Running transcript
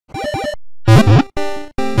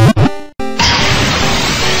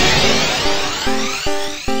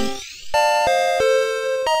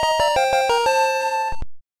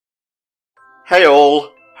Hey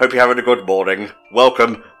all, hope you're having a good morning.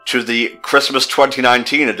 Welcome to the Christmas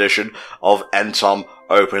 2019 edition of NTom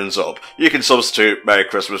Opens Up. You can substitute Merry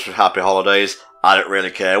Christmas with Happy Holidays, I don't really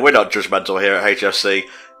care. We're not judgmental here at HFC,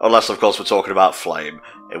 unless of course we're talking about Flame,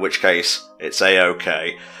 in which case it's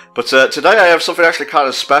A-OK. But today I have something actually kind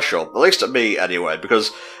of special, at least to me anyway,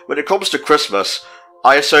 because when it comes to Christmas,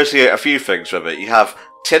 I associate a few things with it. You have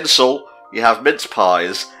tinsel, you have mince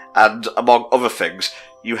pies, and among other things,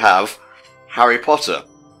 you have Harry Potter.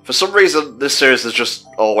 For some reason, this series has just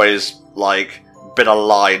always, been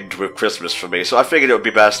aligned with Christmas for me, so I figured it would be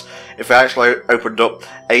best if I actually opened up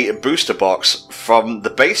a booster box from the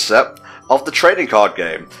base set of the trading card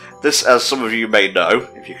game. This, as some of you may know,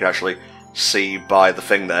 if you can actually see by the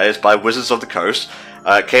thing there, is by Wizards of the Coast.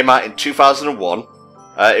 It came out in 2001.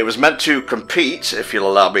 It was meant to compete, if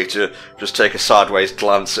you'll allow me to just take a sideways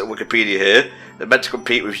glance at Wikipedia here, it meant to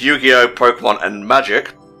compete with Yu-Gi-Oh!, Pokemon, and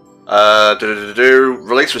Magic.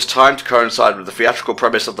 Release was timed to coincide with the theatrical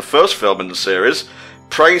premise of the first film in the series.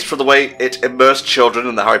 Praised for the way it immersed children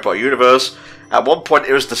in the Harry Potter universe. At one point,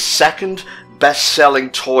 it was the second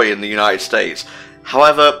best-selling toy in the United States.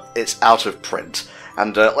 However, it's out of print.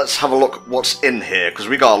 And let's have a look what's in here, because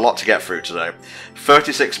we got a lot to get through today.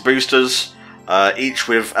 36 boosters, each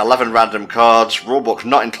with 11 random cards, rulebook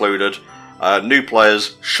not included. New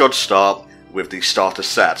players should start with the starter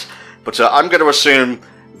set. But I'm going to assume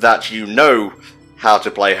that you know how to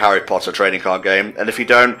play Harry Potter trading card game, and if you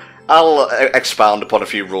don't, I'll expound upon a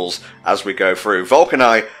few rules as we go through. Volk and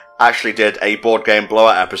I actually did a board game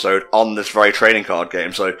blowout episode on this very trading card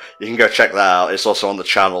game, so you can go check that out. It's also on the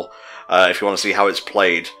channel if you want to see how it's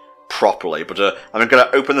played properly. But I'm going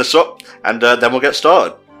to open this up, and then we'll get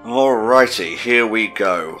started. Alrighty, here we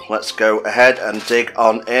go. Let's go ahead and dig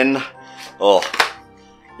on in. Oh,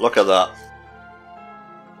 look at that.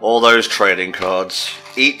 All those trading cards,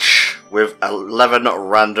 each with 11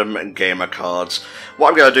 random gamer cards. What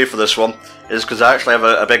I'm going to do for this one is, because I actually have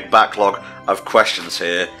a big backlog of questions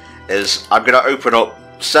here, is I'm going to open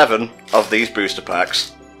up 7 of these booster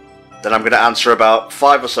packs, then I'm going to answer about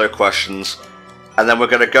 5 or so questions, and then we're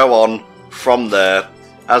going to go on from there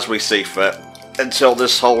as we see fit until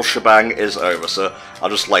this whole shebang is over. So I'll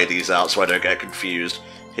just lay these out so I don't get confused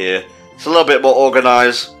here. It's a little bit more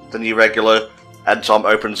organised than your regular NTom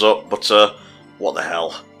Opens Up, but what the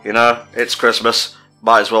hell, you know, it's Christmas,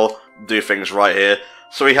 might as well do things right here.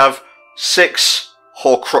 So we have 6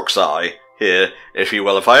 Horcruxi here, if you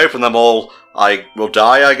will. If I open them all, I will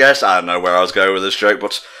die, I guess. I don't know where I was going with this joke,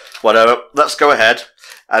 but whatever. Let's go ahead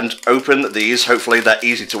and open these. Hopefully they're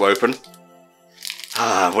easy to open.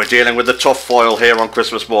 We're dealing with the tough foil here on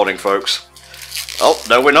Christmas morning, folks. Oh,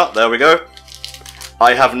 no we're not, there we go.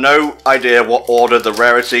 I have no idea what order the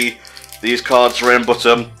rarity these cards are in, but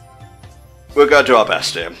we're going to do our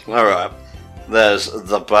best here. Alright, there's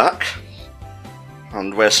the back.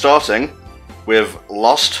 And we're starting with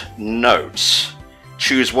Lost Notes.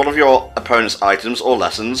 Choose one of your opponent's items or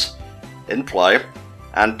lessons in play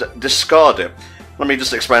and discard it. Let me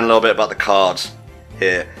just explain a little bit about the cards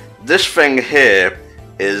here. This thing here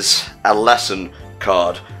is a lesson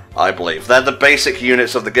card, I believe. They're the basic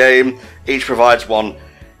units of the game. Each provides 1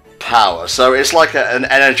 power. So it's like an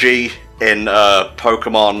energy in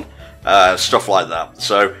Pokemon, stuff like that.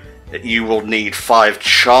 So you will need 5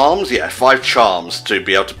 charms, 5 charms to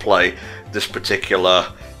be able to play this particular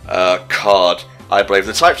card, I believe.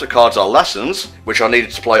 The types of cards are lessons, which are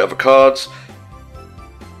needed to play other cards,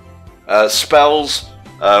 spells,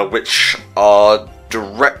 which are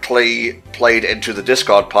directly played into the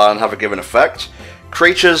discard pile and have a given effect,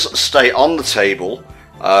 creatures stay on the table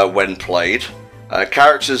when played,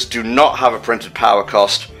 characters do not have a printed power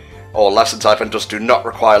cost or lesson type and just do not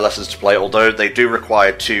require lessons to play, although they do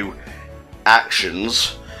require 2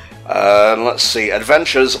 actions. Let's see,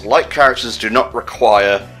 adventures, like characters, do not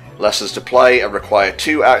require lessons to play and require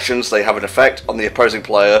 2 actions. They have an effect on the opposing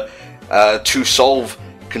player. To solve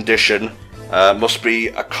condition must be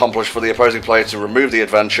accomplished for the opposing player to remove the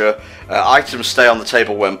adventure. Items stay on the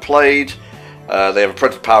table when played. They have a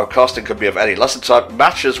printed power cost and could be of any lesson type.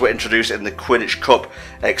 Matches were introduced in the Quidditch Cup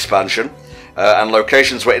expansion. And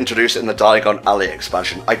locations were introduced in the Diagon Alley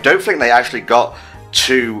expansion. I don't think they actually got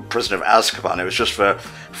to Prisoner of Azkaban. It was just for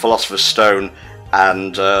Philosopher's Stone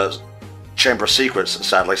and Chamber of Secrets,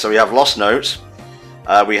 sadly. So we have Lost Notes.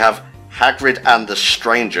 We have Hagrid and the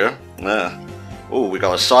Stranger. Oh, we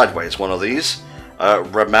got a sideways one of these.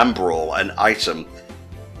 Remember All, an item.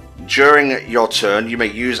 During your turn, you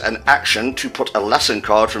may use an action to put a lesson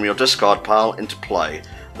card from your discard pile into play.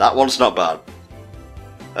 That one's not bad.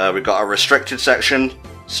 We've got a restricted section.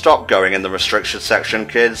 Stop going in the restricted section,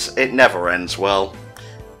 kids. It never ends well.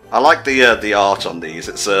 I like the art on these.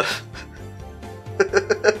 It's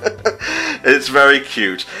it's very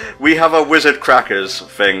cute. We have a Wizard Crackers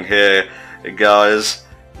thing here, guys.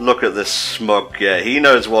 Look at this smug. Yeah, he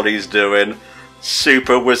knows what he's doing.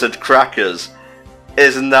 Super Wizard Crackers.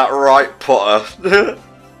 Isn't that right, Potter?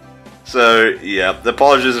 So, yeah,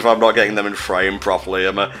 apologies if I'm not getting them in frame properly.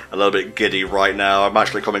 I'm a little bit giddy right now. I'm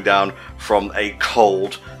actually coming down from a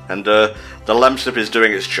cold, and the lamp is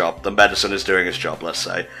doing its job. The medicine is doing its job, let's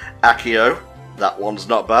say. Accio, that one's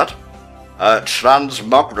not bad.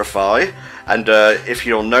 Transmogrify, and if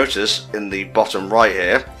you'll notice in the bottom right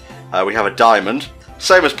here, we have a diamond.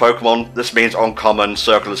 Same as Pokemon, this means uncommon,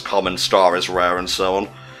 circle is common, star is rare, and so on.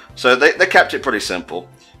 So they kept it pretty simple.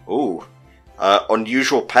 Ooh.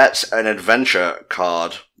 Unusual Pets and Adventure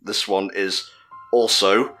card. This one is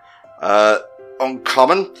also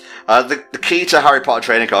uncommon. The key to Harry Potter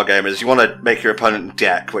trading card game is you want to make your opponent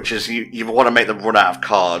deck, which is you want to make them run out of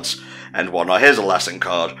cards and whatnot. Here's a lesson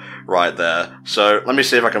card right there. So let me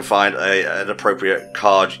see if I can find an appropriate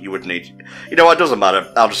card you would need. You know what, it doesn't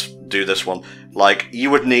matter. I'll just do this one. Like,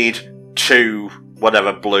 you would need 2,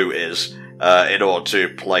 whatever blue is, in order to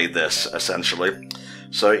play this, essentially.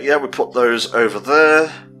 So yeah, we put those over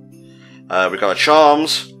there. We got a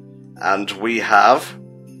Charms, and we have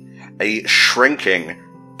a Shrinking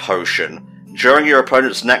Potion. During your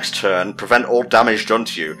opponent's next turn, prevent all damage done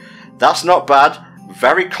to you. That's not bad.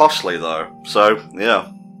 Very costly though. So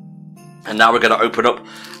yeah. And now we're going to open up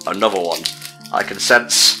another one. I can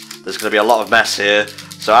sense there's going to be a lot of mess here.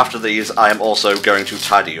 So after these, I am also going to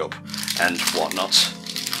tidy up and whatnot.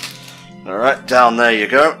 Alright, down there you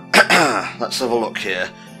go. Let's have a look here.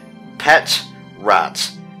 Pet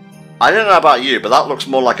Rat. I don't know about you, but that looks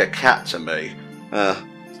more like a cat to me.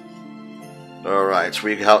 Alright,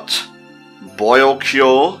 we got Boil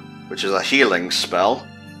Cure, which is a healing spell.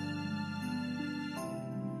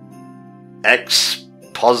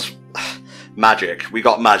 Magic. We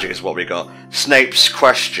got magic is what we got. Snape's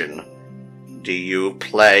Question. Do you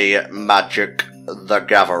play Magic the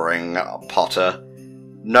Gathering, Potter?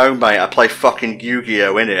 No, mate, I play fucking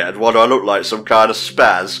Yu-Gi-Oh! In it, and what do I look like, some kind of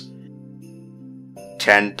spaz?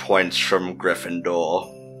 10 points from Gryffindor.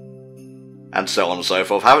 And so on and so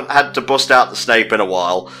forth. Haven't had to bust out the Snape in a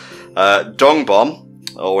while. Dung Bomb,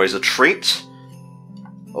 always a treat.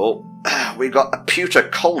 Oh, we got a Pewter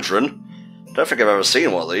Cauldron. Don't think I've ever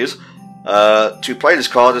seen one of these. To play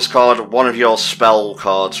discard one of your spell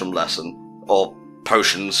cards from Lesson. Or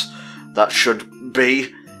potions. That should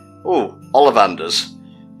be... Ooh, Ollivanders.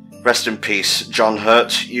 Rest in peace, John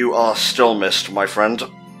Hurt. You are still missed, my friend.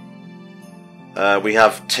 We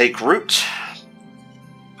have Take Root.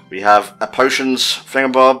 We have a Potions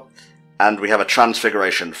Thingamabob. And we have a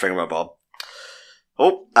Transfiguration Thingamabob.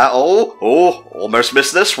 Almost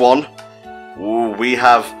missed this one. Ooh, we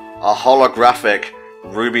have a holographic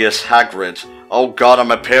Rubius Hagrid. Oh god,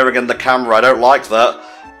 I'm appearing in the camera. I don't like that.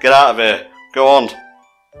 Get out of here. Go on.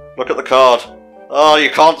 Look at the card. Oh, you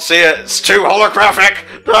can't see it. It's too holographic.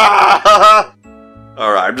 Ah!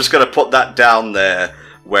 Alright, I'm just going to put that down there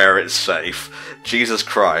where it's safe. Jesus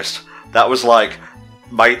Christ. That was like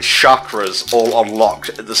my chakras all unlocked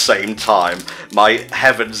at the same time. My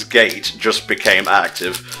Heaven's Gate just became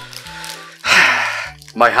active.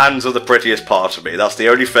 My hands are the prettiest part of me. That's the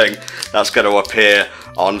only thing that's going to appear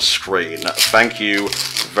on screen. Thank you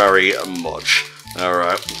very much.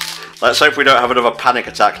 Alright. Let's hope we don't have another panic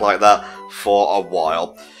attack like that for a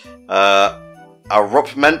while. A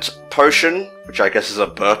Rupment Potion, which I guess is a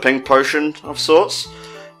burping potion of sorts.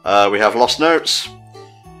 We have Lost Notes.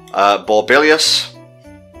 Borbilius.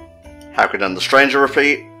 How Could End the Stranger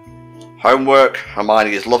repeat. Homework.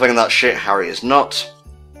 Hermione is loving that shit, Harry is not.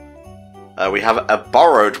 We have a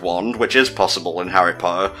Borrowed Wand, which is possible in Harry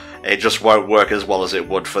Potter. It just won't work as well as it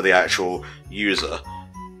would for the actual user.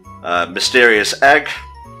 Mysterious Egg.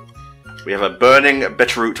 We have a Burning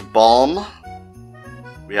Bitterroot Balm.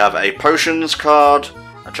 We have a Potions card,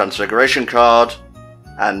 a Transfiguration card,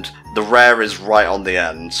 and the rare is right on the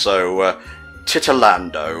end, so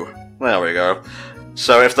Titilando. There we go.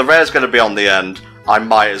 So if the rare is going to be on the end, I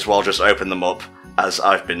might as well just open them up as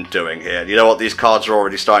I've been doing here. You know what, these cards are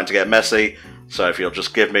already starting to get messy, so if you'll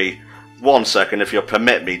just give me 1 second, if you'll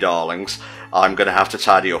permit me, darlings, I'm going to have to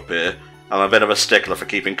tidy up here. I'm a bit of a stickler for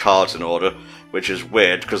keeping cards in order, which is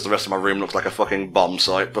weird because the rest of my room looks like a fucking bomb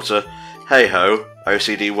site, but hey-ho,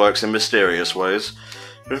 OCD works in mysterious ways.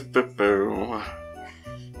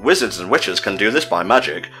 Wizards and witches can do this by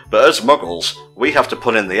magic, but as muggles, we have to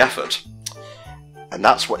put in the effort. And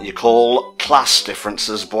that's what you call class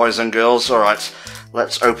differences, boys and girls. Alright,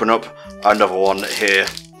 let's open up another one here.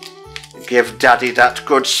 Give Daddy that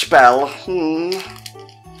good spell.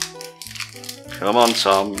 Come on,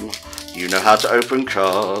 Tom. You know how to open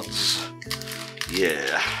cards.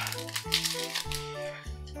 Yeah.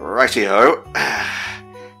 Righty-ho.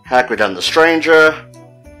 Hagrid and the Stranger.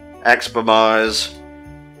 Expomise.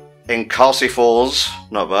 Incarsifors.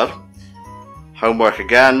 Not bad. Homework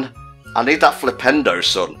again. I need that Flipendo,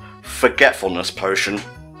 son. Forgetfulness potion.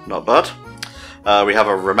 Not bad. We have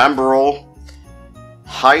a Remember All.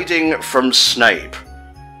 Hiding from Snape.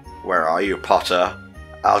 Where are you, Potter?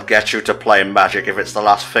 I'll get you to play magic if it's the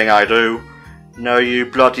last thing I do. No, you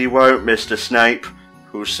bloody won't, Mr. Snape.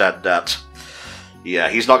 Who said that? Yeah,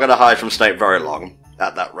 he's not going to hide from Snape very long,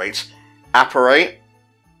 at that rate. Apparate.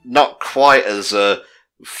 Not quite as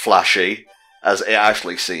flashy as it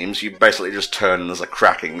actually seems. You basically just turn and there's a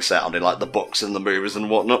cracking sound in like the books and the movies and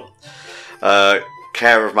whatnot.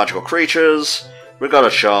 Care of Magical Creatures. We got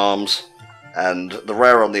a Charms. And the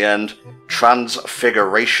rare on the end,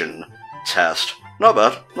 Transfiguration Test. Not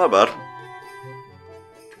bad, not bad.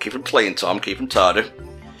 Keep them clean, Tom, keep them tidy.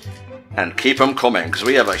 And keep them coming, because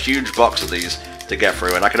we have a huge box of these to get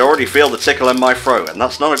through, and I can already feel the tickle in my throat, and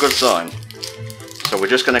that's not a good sign. So we're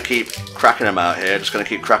just going to keep cracking them out here, just going to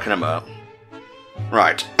keep cracking them out.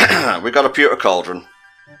 Right, we got a Pewter Cauldron.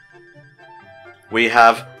 We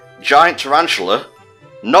have Giant Tarantula.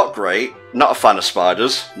 Not great, not a fan of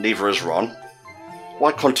spiders, neither is Ron.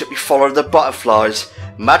 Why couldn't it be followed the butterflies?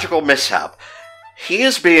 Magical Mishap. He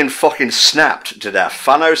is being fucking snapped to death.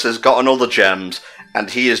 Thanos has got all the gems,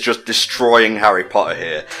 and he is just destroying Harry Potter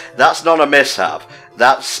here. That's not a mishap.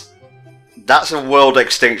 That's a world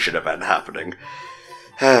extinction event happening.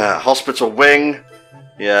 Hospital Wing.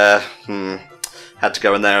 Yeah, had to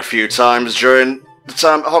go in there a few times during the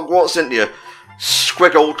time at Hogwarts, didn't you?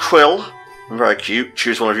 Squiggle Quill. Very cute.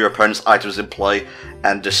 Choose one of your opponent's items in play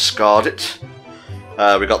and discard it.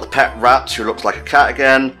 We got the Pet Rat, who looks like a cat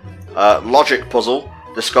again. Logic Puzzle.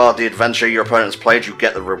 Discard the adventure your opponent's played, you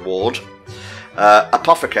get the reward.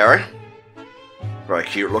 Apothecary. Very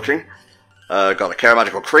cute looking. Got a Care of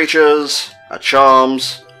Magical Creatures, a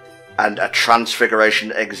Charms, and a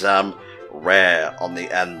Transfiguration Exam rare on the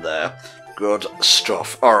end there. Good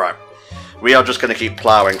stuff. Alright. We are just going to keep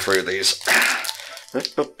ploughing through these. This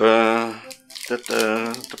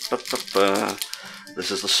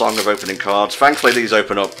is the song of opening cards. Thankfully these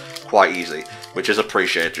open up quite easy, which is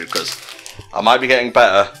appreciated because I might be getting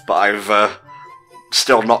better, but I've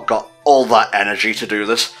still not got all that energy to do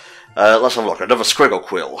this. Let's have a look. Another Squiggle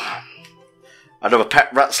Quill. Another Pet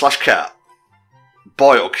Rat / Cat.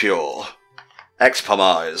 Boil Cure.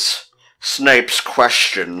 Expomise. Snape's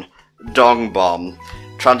Question. Dong Bomb.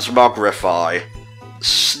 Transmogrify.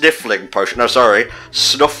 Sniffling Potion. No, sorry.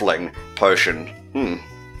 Snuffling Potion.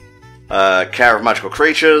 Care of Magical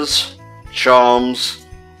Creatures. Charms.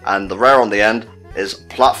 And the rare on the end is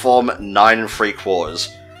Platform 9 3/4.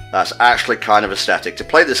 That's actually kind of aesthetic. To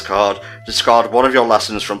play this card, discard one of your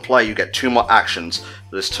lessons from play. You get 2 more actions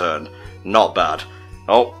this turn. Not bad.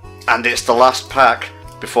 Oh, and it's the last pack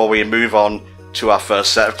before we move on to our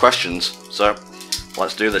first set of questions. So,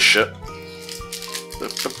 let's do this shit.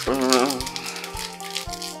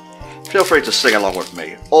 Feel free to sing along with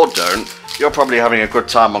me, or don't. You're probably having a good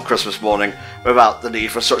time on Christmas morning without the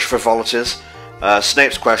need for such frivolities.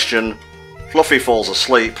 Snape's Question, Fluffy Falls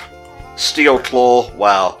Asleep, Steel Claw,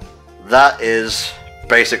 wow, that is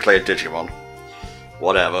basically a Digimon.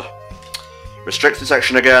 Whatever. Restricted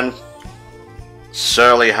section again.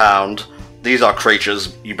 Surly Hound. These are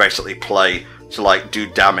creatures you basically play to like do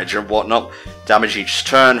damage and whatnot. Damage each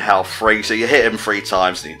turn, health free, so you hit him 3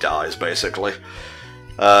 times and he dies basically.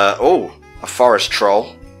 Oh, a Forest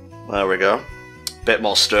Troll. There we go. Bit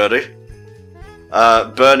more sturdy.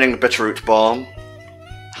 Burning Bitterroot Balm.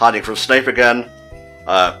 Hiding from Snape again.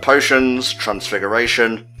 Potions,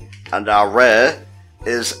 Transfiguration, and our rare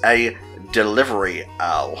is a Delivery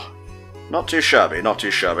Owl. Not too shabby, not too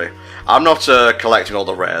shabby. I'm not collecting all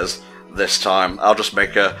the rares this time. I'll just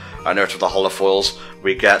make a note of the holofoils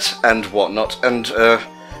we get and whatnot, and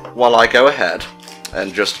while I go ahead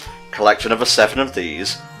and just collect another 7 of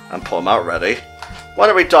these and put them out ready, why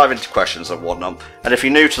don't we dive into questions and whatnot. And if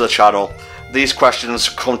you're new to the channel, these questions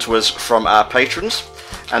come to us from our patrons,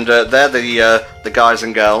 and they're the guys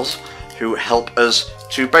and gals who help us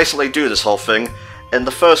to basically do this whole thing in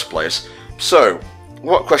the first place. So,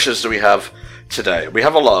 what questions do we have today? We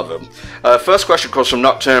have a lot of them. First question comes from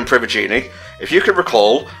Nocturne Privigini. If you can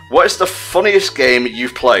recall, what is the funniest game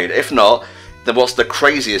you've played? If not, then what's the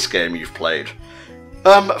craziest game you've played?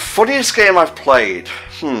 Funniest game I've played?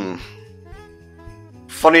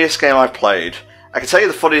 Funniest game I've played? I can tell you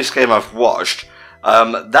the funniest game I've watched.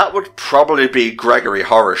 That would probably be Gregory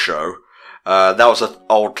Horror Show. That was an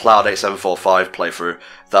old Cloud 8745 playthrough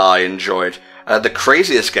that I enjoyed. The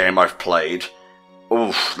craziest game I've played?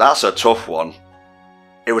 Oof, that's a tough one.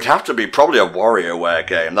 It would have to be probably a WarioWare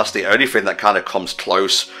game. That's the only thing that kind of comes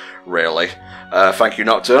close, really. Thank you,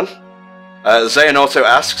 Nocturne. Zayanauto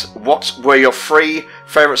asks, what were your 3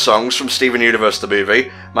 favourite songs from Steven Universe the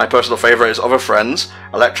movie? My personal favourite is Other Friends.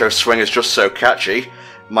 Electro Swing is just so catchy.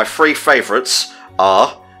 My 3 favourites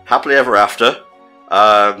are Happily Ever After,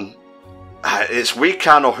 it's We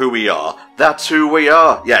Can or Who We Are. That's Who We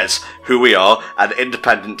Are. Yes, Who We Are, and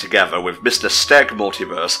Independent Together with Mr. Steg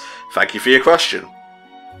Multiverse. Thank you for your question.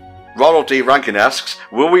 Ronald D. Rankin asks,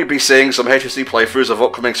 will we be seeing some HSC playthroughs of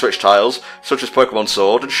upcoming Switch titles, such as Pokemon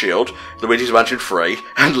Sword and Shield, Luigi's Mansion 3,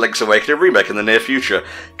 and Link's Awakening Remake in the near future?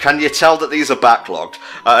 Can you tell that these are backlogged?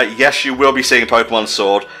 Yes, you will be seeing Pokemon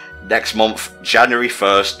Sword next month, January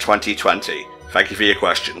 1st, 2020. Thank you for your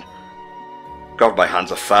question. God, my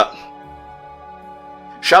hands are fat.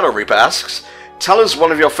 Shadow Reaper asks, tell us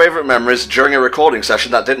one of your favourite memories during a recording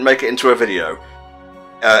session that didn't make it into a video.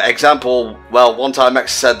 Example, well, one time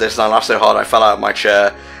X said this and I laughed so hard I fell out of my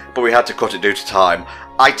chair, but we had to cut it due to time.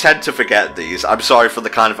 I tend to forget these. I'm sorry for the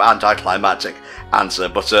kind of anticlimactic answer,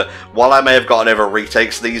 but while I may have gotten over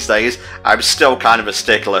retakes these days, I'm still kind of a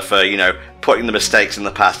stickler for, you know, putting the mistakes in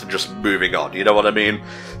the past and just moving on, you know what I mean?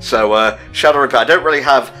 So, Shadow Reaper, I don't really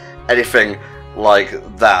have anything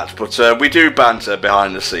like that, but we do banter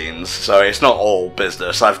behind the scenes, so it's not all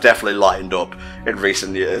business. I've definitely lightened up in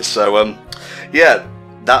recent years, so, yeah.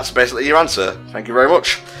 That's basically your answer. Thank you very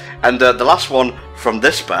much. And the last one from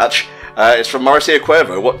this batch is from Mauricio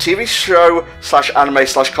Cuervo. What TV show / anime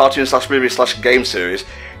 / cartoon / movie / game series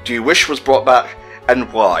do you wish was brought back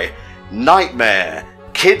and why? Nightmare.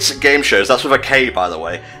 Kids game shows, that's with a K by the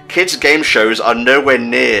way. Kids game shows are nowhere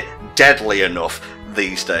near deadly enough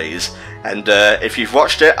these days. And if you've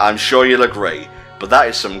watched it, I'm sure you'll agree. But that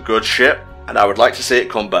is some good shit, and I would like to see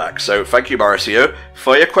it come back. So thank you, Mauricio,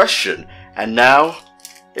 for your question. And now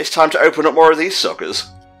it's time to open up more of these suckers.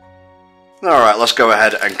 Alright, let's go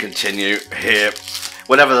ahead and continue here.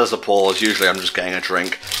 Whenever there's a pause, usually I'm just getting a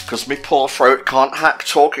drink, because my poor throat can't hack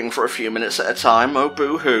talking for a few minutes at a time. Oh,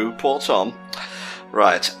 boo-hoo, poor Tom.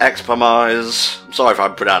 Right, Expomise. I'm sorry if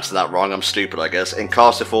I'm pronouncing that wrong, I'm stupid, I guess.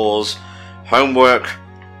 Incarcifores, Homework,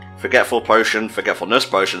 Forgetful Potion, Forgetfulness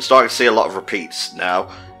Potion. Starting to see a lot of repeats now.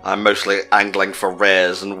 I'm mostly angling for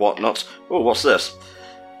rares and whatnot. Oh, what's this?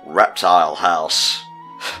 Reptile House.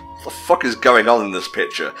 What the fuck is going on in this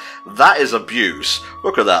picture? That is abuse.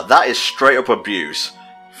 Look at that. That is straight up abuse.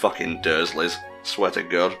 Fucking Dursleys. Swear to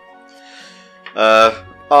God.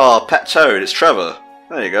 Oh, Pet Toad. It's Trevor.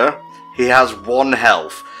 There you go. He has 1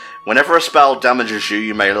 health. Whenever a spell damages you,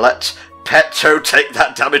 you may let Pet Toad take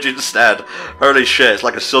that damage instead. Holy shit, it's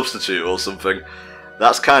like a substitute or something.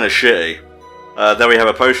 That's kind of shitty. Then we have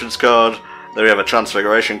a Potions card. Then we have a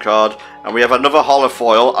Transfiguration card. And we have another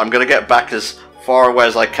holofoil. I'm going to get back as far away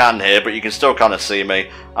as I can here, but you can still kind of see me.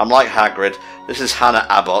 I'm like Hagrid. This is Hannah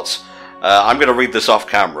Abbott. I'm going to read this off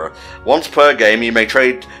camera. Once per game, you may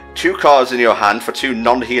trade 2 cards in your hand for 2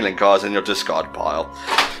 non-healing cards in your discard pile.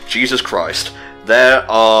 Jesus Christ. There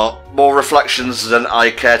are more reflections than I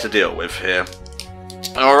care to deal with here.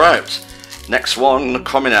 Alright. Next one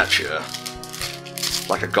coming at you.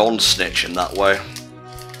 Like a golden snitch in that way.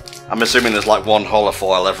 I'm assuming there's like 1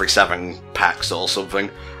 holofoil every 7 packs or something.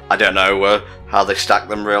 I don't know how they stack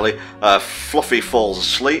them really. Fluffy falls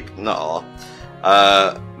asleep. No.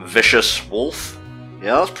 Vicious Wolf.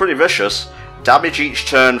 Yeah, that's pretty vicious. Damage each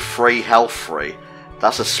turn, free, health free.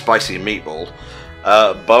 That's a spicy meatball.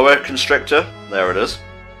 Boa Constrictor. There it is.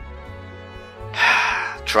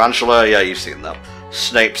 Tarantula. Yeah, you've seen that.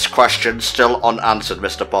 Snape's question still unanswered,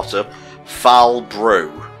 Mr. Potter. Foul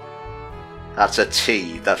Brew. That's a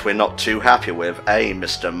T that we're not too happy with, eh,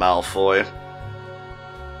 Mr. Malfoy?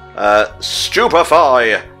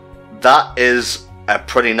 Stupefy! That is a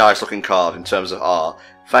pretty nice looking card in terms of art.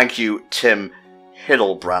 Thank you, Tim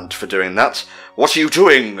Hildebrandt, for doing that. What are you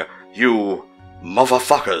doing, you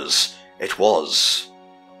motherfuckers? It was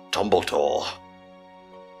Dumbledore.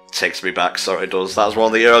 Takes me back, so it does. That was one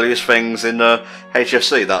of the earliest things in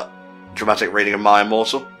HFC, that dramatic reading of My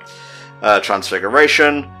Immortal.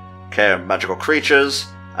 Transfiguration, Care of Magical Creatures,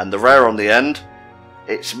 and the rare on the end.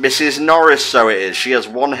 It's Mrs. Norris, so it is. She has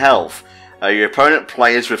 1 health. Your opponent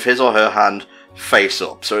plays with his or her hand face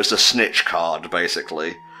up, so it's a snitch card,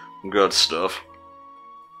 basically. Good stuff.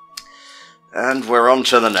 And we're on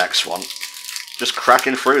to the next one. Just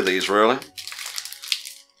cracking through these, really.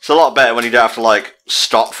 It's a lot better when you don't have to, like,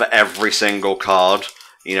 stop for every single card,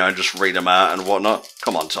 you know, and just read them out and whatnot.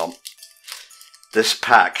 Come on, Tom. This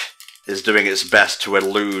pack is doing its best to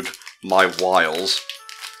elude my wiles.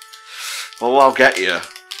 Well, I'll get you.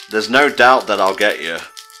 There's no doubt that I'll get you.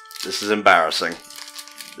 This is embarrassing.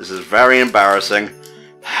 This is very embarrassing.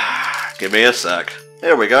 Give me a sec.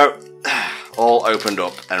 Here we go. All opened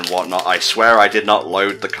up and whatnot. I swear I did not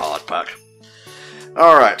load the card pack.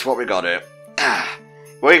 Alright, what we got here?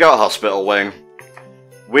 We got Hospital Wing.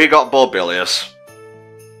 We got Borbilius.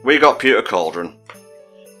 We got Pewter Cauldron.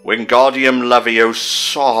 Wingardium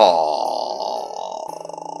Leviosa.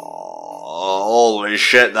 Holy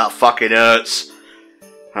shit, that fucking hurts.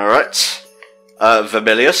 Alright.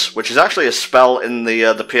 Vermilius, which is actually a spell in the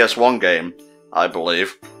PS1 game, I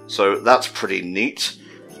believe. So that's pretty neat.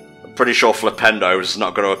 I'm pretty sure Flipendo is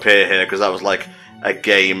not going to appear here because that was like a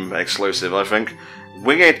game exclusive, I think.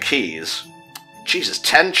 Winged Keys. Jesus,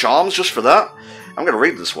 10 charms just for that? I'm going to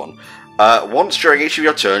read this one. Once during each of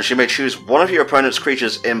your turns, you may choose one of your opponent's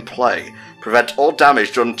creatures in play. Prevent all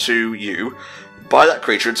damage done to you by that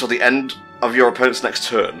creature until the end of your opponent's next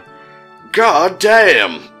turn. God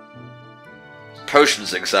damn!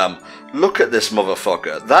 Potions exam. Look at this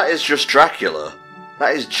motherfucker. That is just Dracula.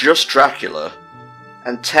 That is just Dracula.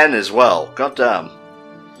 And 10 as well. God damn.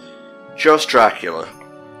 Just Dracula.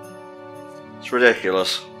 It's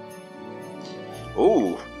ridiculous.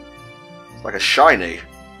 Ooh. It's like a shiny.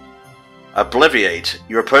 Obliviate.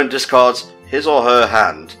 Your opponent discards his or her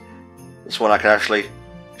hand. This one I can actually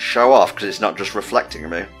show off because it's not just reflecting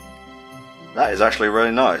me. That is actually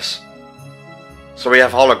really nice. So we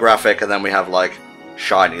have holographic and then we have like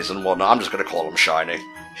shinies and whatnot. I'm just going to call them shiny.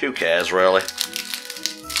 Who cares really?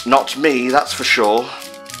 Not me, that's for sure.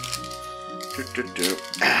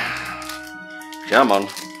 Come on.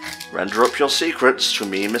 Render up your secrets to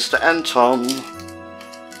me, Mr. NTom.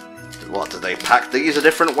 What, did they pack these a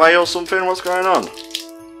different way or something? What's going on?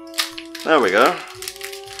 There we go.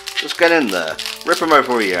 Just get in there. Rip them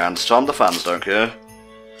open with your hands, Tom. The fans don't care.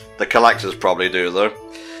 The collectors probably do, though.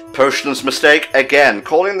 Potions mistake. Again,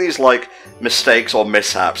 calling these, like, mistakes or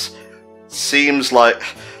mishaps seems like...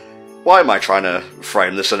 Why am I trying to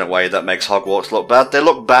frame this in a way that makes Hogwarts look bad? They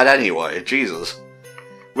look bad anyway. Jesus.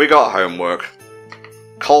 We got homework.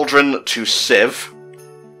 Cauldron to Sieve.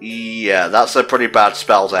 Yeah, that's a pretty bad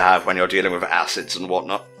spell to have when you're dealing with acids and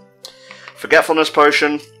whatnot. Forgetfulness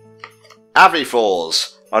Potion.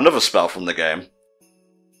 Avifors. Another spell from the game.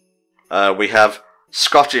 We have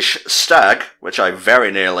Scottish Stag, which I very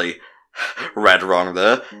nearly read wrong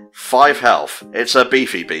there. 5 health. It's a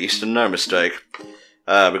beefy beast, and no mistake.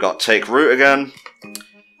 We got Take Root again.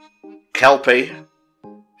 Kelpie.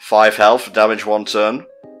 5 health, damage 1 turn.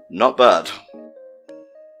 Not bad.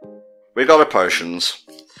 We got a potions.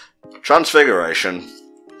 Transfiguration.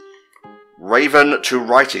 Raven to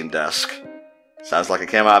Writing Desk. Sounds like it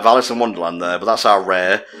came out of Alice in Wonderland there, but that's our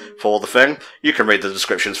rare for the thing. You can read the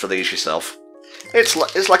descriptions for these yourself. It's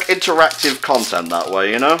like interactive content that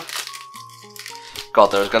way, you know? God,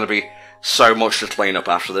 there's going to be so much to clean up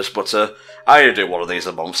after this, but I only do one of these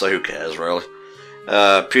a month, so who cares, really?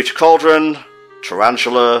 Pewter Cauldron,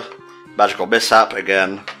 Tarantula, Magical Mishap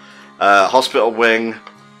again, Hospital Wing,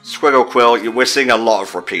 Squiggle Quill. We're seeing a lot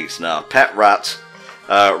of repeats now. Pet Rat,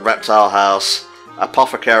 Reptile House,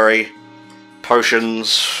 Apothecary,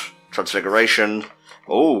 Potions, Transfiguration.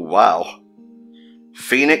 Oh, wow.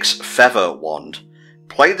 Phoenix Feather Wand.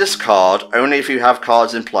 Play this card only if you have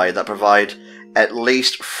cards in play that provide at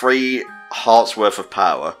least 3 hearts worth of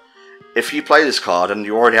power. If you play this card and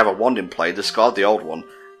you already have a wand in play, discard the old one.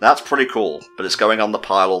 That's pretty cool, but it's going on the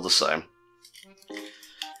pile all the same.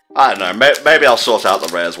 I don't know, maybe I'll sort out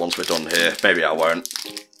the rares once we're done here. Maybe I won't.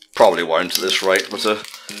 Probably won't at this rate, but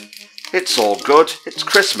it's all good. It's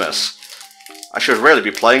Christmas. I should really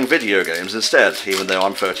be playing video games instead, even though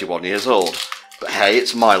I'm 31 years old. But hey,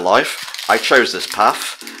 it's my life. I chose this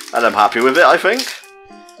path, and I'm happy with it, I think.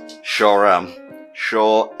 Sure am.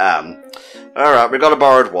 Sure am. Alright, we got a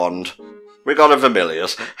borrowed wand. We got a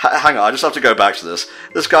Vermilius. Hang on, I just have to go back to this.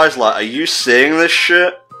 This guy's like, are you seeing this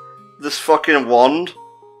shit? This fucking wand?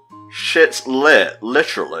 Shit's lit,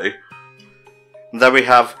 literally. And then we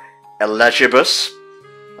have Elegibus.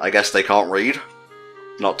 I guess they can't read.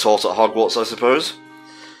 Not taught at Hogwarts, I suppose.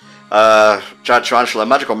 Giant Tarantula,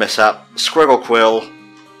 Magical Mishap, Squiggle Quill,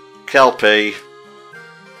 Kelpie,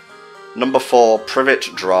 number 4, Privet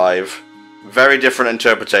Drive. Very different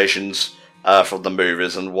interpretations from the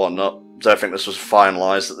movies and whatnot. Don't think this was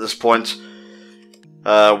finalised at this point.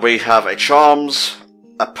 We have a Charms,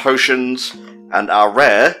 a Potions, and our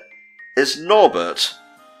rare is Norbert.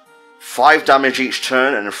 5 damage each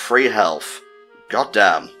turn and 3 health. God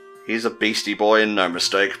damn, he's a beastie boy and no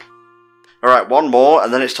mistake. Alright, one more,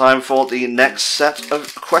 and then it's time for the next set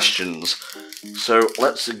of questions. So,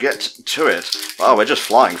 let's get to it. Wow, we're just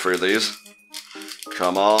flying through these.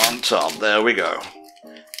 Come on, Tom, there we go.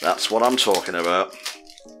 That's what I'm talking about.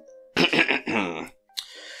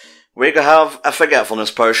 We could have a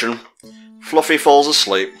forgetfulness potion. Fluffy falls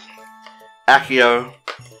asleep. Accio.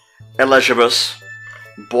 Elizabeth.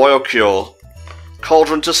 Boil cure.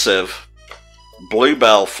 Cauldron to sieve.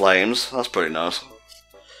 Bluebell flames. That's pretty nice.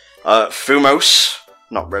 Fumos.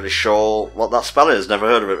 Not really sure what that spell is. Never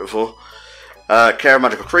heard of it before. Care of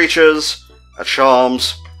magical creatures. A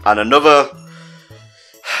charms. And another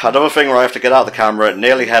thing where I have to get out the camera.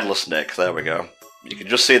 Nearly headless Nick. There we go. You can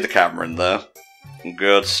just see the camera in there.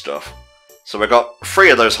 Good stuff. So we got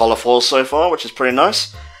 3 of those holofoils so far, which is pretty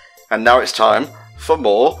nice. And now it's time for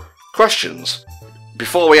more questions.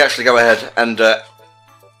 Before we actually go ahead and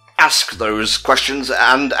ask those questions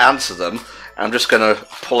and answer them, I'm just going to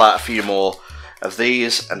pull out a few more of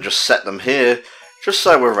these and just set them here, just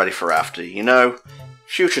so we're ready for after. You know,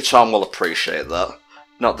 future Tom will appreciate that.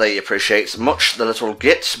 Not that he appreciates much the little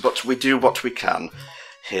git, but we do what we can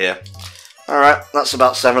here. Alright, that's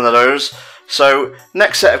about 7 of those. So,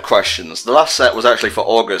 next set of questions. The last set was actually for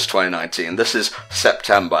August 2019. This is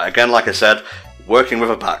September. Again, like I said, working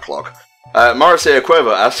with a backlog. Mauricio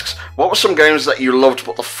Cuervo asks, what were some games that you loved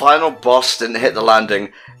but the final boss didn't hit the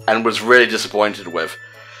landing and was really disappointed with?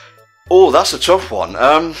 Oh, that's a tough one.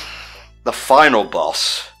 The final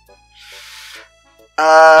boss.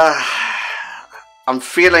 I'm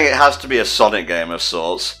feeling it has to be a Sonic game of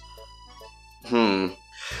sorts.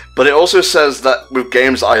 But it also says that with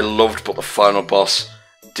games I loved but the final boss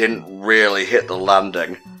didn't really hit the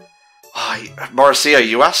landing. Mauricio,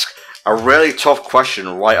 you ask a really tough question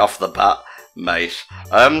right off the bat, mate.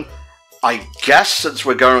 I guess since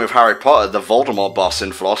we're going with Harry Potter, the Voldemort boss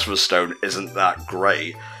in Philosopher's Stone isn't that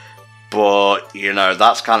great. But, you know,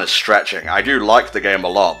 that's kind of stretching. I do like the game a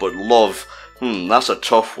lot, but love, that's a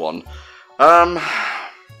tough one.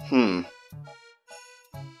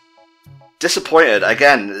 Disappointed,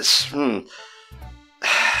 again, it's, I'm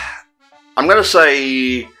gonna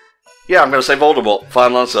say, yeah, I'm gonna say Voldemort.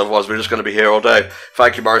 Final answer, otherwise we're just gonna be here all day.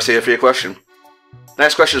 Thank you, Mauricio, for your question.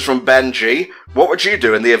 Next question is from Ben G. What would you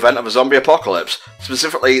do in the event of a zombie apocalypse?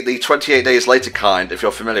 Specifically, the 28 Days Later kind, if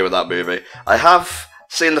you're familiar with that movie. I have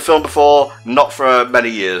seen the film before, not for many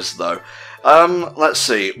years, though. Let's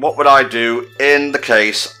see, what would I do in the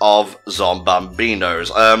case of Zombambinos?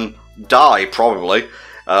 Die, probably.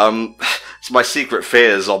 It's my secret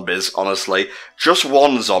fear, zombies, honestly. Just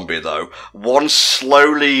one zombie, though. One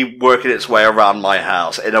slowly working its way around my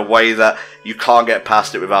house in a way that you can't get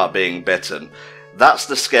past it without being bitten. That's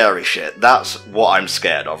the scary shit. That's what I'm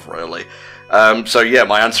scared of, really. So yeah,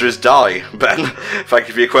 my answer is die. Ben, thank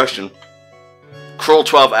you for your question.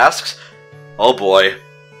 Crawl12 asks, oh boy,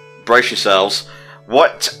 brace yourselves.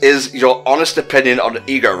 What is your honest opinion on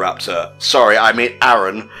Egoraptor? Sorry, I mean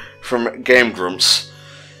Aaron from Game Grumps.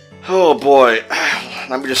 Oh boy,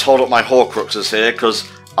 let me just hold up my Horcruxes here, because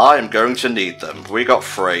I am going to need them. We got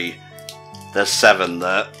 3. There's 7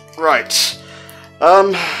 there. Right.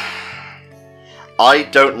 I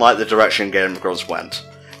don't like the direction Game Grumps went.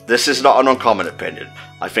 This is not an uncommon opinion.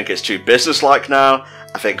 I think it's too businesslike now.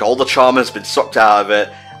 I think all the charm has been sucked out of it.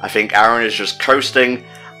 I think Aaron is just coasting.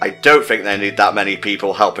 I don't think they need that many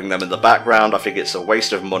people helping them in the background. I think it's a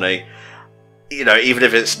waste of money. You know, even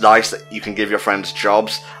if it's nice that you can give your friends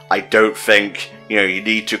jobs, I don't think, you know, you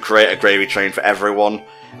need to create a gravy train for everyone,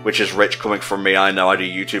 which is rich coming from me. I know I do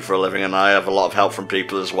YouTube for a living and I have a lot of help from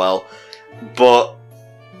people as well. But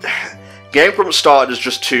Game Grumps started as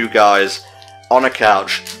just 2 guys on a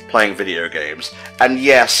couch playing video games. And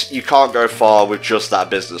yes, you can't go far with just that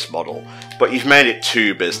business model, but you've made it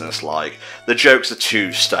too business-like. The jokes are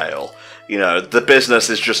too stale. You know, the business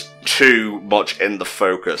is just too much in the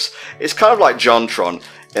focus. It's kind of like JonTron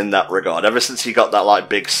in that regard. Ever since he got that, like,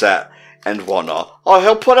 big set and whatnot. Oh,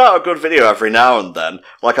 he'll put out a good video every now and then.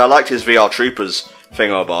 Like, I liked his VR Troopers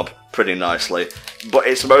thingamabob pretty nicely. But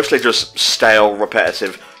it's mostly just stale,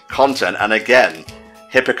 repetitive content. And again,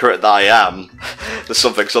 hypocrite that I am, there's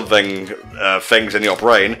things in your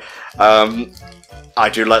brain. I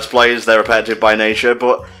do Let's Plays, they're repetitive by nature,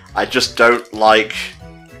 but I just don't like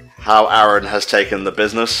how Aaron has taken the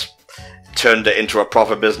business, turned it into a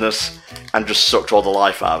proper business, and just sucked all the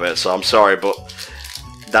life out of it. So I'm sorry, but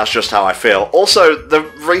that's just how I feel. Also, the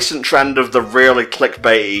recent trend of the really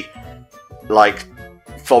clickbaity, like,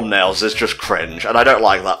 thumbnails is just cringe, and I don't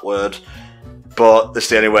like that word, but this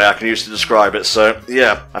is the only way I can use to describe it. So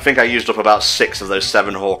yeah, I think I used up about 6 of those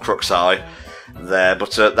 7 Horcruxi there,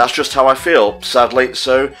 but that's just how I feel, sadly.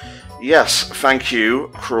 So yes, thank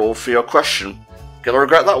you, Cruel, for your question. Gonna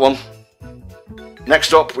regret that one.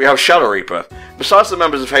 Next up, we have Shadow Reaper. Besides the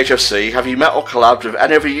members of HFC, have you met or collabed with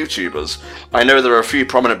any other YouTubers? I know there are a few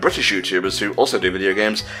prominent British YouTubers who also do video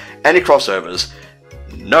games. Any crossovers?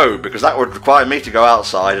 No, because that would require me to go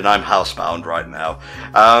outside, and I'm housebound right now.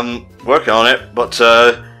 Working on it, but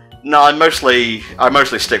no, I mostly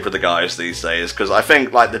stick with the guys these days, because I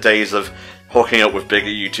think like the days of hooking up with bigger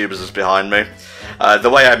YouTubers is behind me. The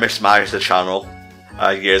way I mismanaged the channel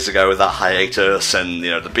years ago with that hiatus and, you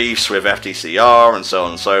know, the beefs with FTCR and so on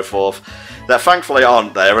and so forth, that thankfully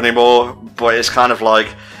aren't there anymore, but it's kind of like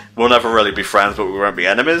we'll never really be friends, but we won't be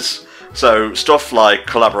enemies. So stuff like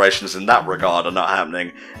collaborations in that regard are not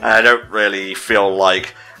happening, and I don't really feel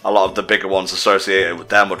like a lot of the bigger ones associated with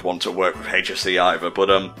them would want to work with HFC either,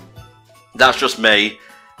 but that's just me.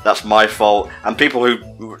 That's my fault, and people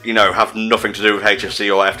who, you know, have nothing to do with HFC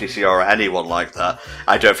or FTC or anyone like that,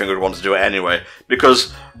 I don't think would want to do it anyway,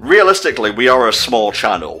 because realistically we are a small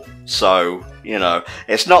channel, so, you know,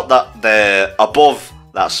 it's not that they're above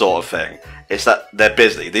that sort of thing, it's that they're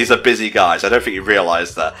busy. These are busy guys. I don't think you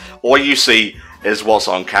realise that. All you see is what's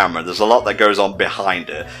on camera. There's a lot that goes on behind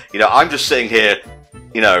it. You know, I'm just sitting here,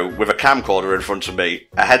 you know, with a camcorder in front of me,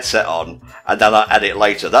 a headset on, and then I edit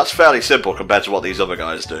later. That's fairly simple compared to what these other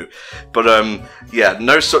guys do. But, yeah,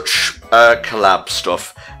 no such collab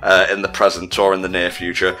stuff in the present or in the near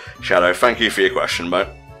future. Shadow, thank you for your question, mate.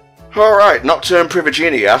 Alright, Nocturne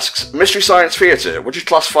Privigini asks, Mystery Science Theatre, would you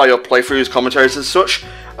classify your playthroughs, commentaries as such?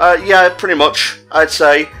 Yeah, pretty much, I'd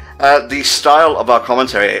say. The style of our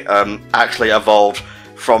commentary actually evolved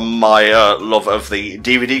from my love of the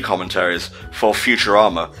DVD commentaries for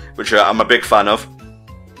Futurama, which I'm a big fan of.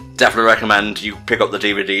 Definitely recommend you pick up the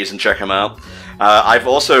DVDs and check them out. I've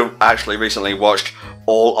also actually recently watched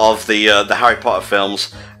all of the Harry Potter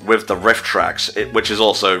films with the riff tracks, which is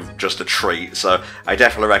also just a treat, so I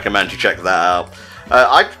definitely recommend you check that out.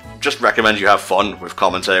 I just recommend you have fun with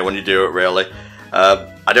commentary when you do it, really.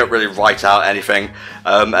 I don't really write out anything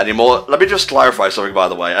anymore. Let me just clarify something, by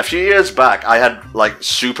the way. A few years back, I had, like,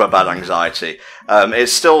 super bad anxiety.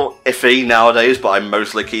 It's still iffy nowadays, but I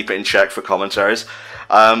mostly keep it in check for commentaries.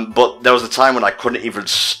 But there was a time when I couldn't even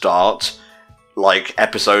start, like,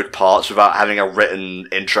 episode parts without having a written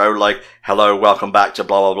intro, like, hello, welcome back to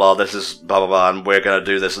blah blah blah, this is blah blah blah, and we're gonna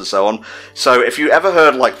do this and so on. So if you ever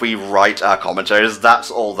heard, like, we write our commentaries,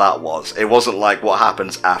 that's all that was. It wasn't like what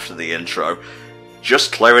happens after the intro.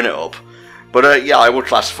 Just clearing it up. But yeah, I would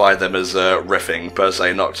classify them as riffing, per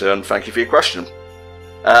se, Nocturne. Thank you for your question.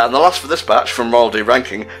 And the last for this batch, from Royalty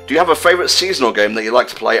Ranking, do you have a favourite seasonal game that you like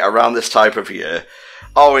to play around this type of year?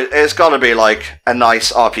 Oh, it's gotta be like a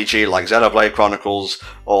nice RPG like Xenoblade Chronicles,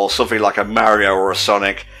 or something like a Mario or a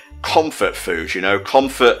Sonic. Comfort food, you know,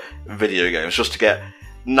 comfort video games, just to get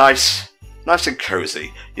nice and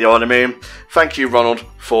cozy, you know what I mean? Thank you, Ronald,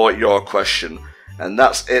 for your question. And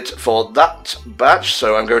that's it for that batch,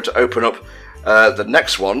 so I'm going to open up the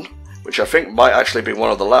next one, which I think might actually be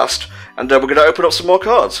one of the last, and we're going to open up some more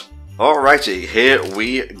cards. Alrighty, here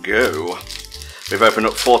we go. We've opened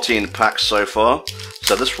up 14 packs so far,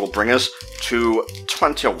 so this will bring us to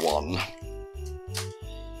 21.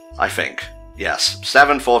 I think. Yes,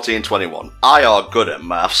 7, 14, 21. I are good at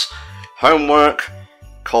maths. Homework,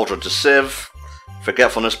 Cauldron to Civ,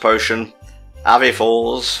 Forgetfulness Potion, Avi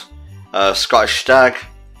Falls, Scottish Stag,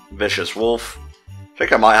 Vicious Wolf. I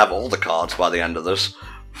think I might have all the cards by the end of this.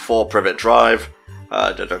 4 Privet Drive,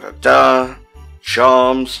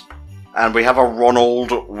 Charms, and we have a Ronald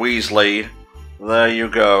Weasley. There you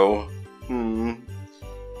go.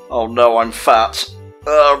 Oh no, I'm fat.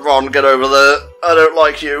 Ron, get over there. I don't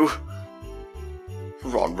like you.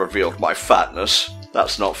 Ron revealed my fatness.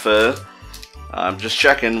 That's not fair. I'm just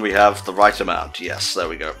checking we have the right amount. Yes, there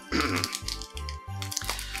we go.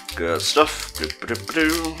 Good stuff.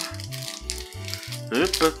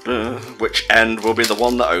 Which end will be the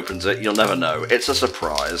one that opens it? You'll never know. It's a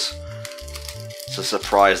surprise. It's a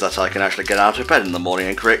surprise that I can actually get out of bed in the morning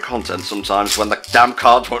and create content sometimes when the damn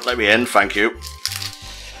cards won't let me in. Thank you.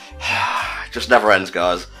 It just never ends,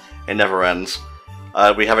 guys. It never ends.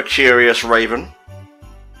 We have a Curious Raven.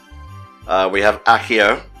 We have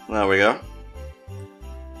Accio. There we go.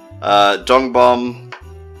 Dung Bomb.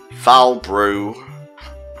 Foul Brew.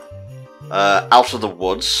 Out of the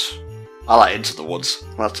Woods. I like Into the Woods.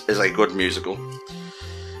 That is a good musical.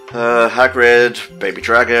 Hagrid. Baby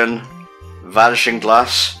Dragon. Vanishing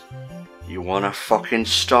Glass. You wanna fucking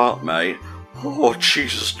start, mate? Oh,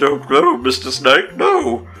 Jesus, no, Mr. Snake,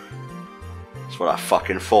 no! That's what I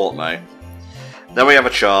fucking thought, mate. Then we have a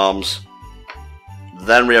Charms.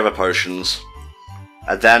 Then we have a Potions.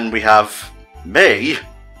 And then we have me.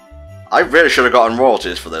 I really should have gotten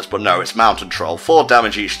royalties for this, but no, it's Mountain Troll. 4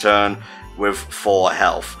 damage each turn with 4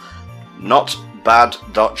 health. Not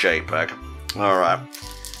bad.jpg. Alright,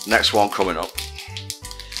 next one coming up.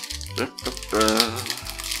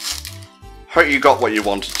 Hope you got what you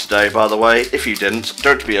wanted today, by the way. If you didn't,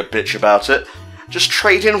 don't be a bitch about it. Just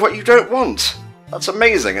trade in what you don't want. That's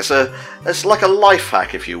amazing. It's like a life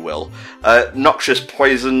hack, if you will. Noxious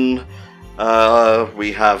Poison.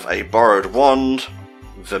 We have a Borrowed Wand,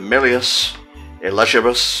 Vermilius,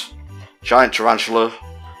 Elegibus, Giant Tarantula,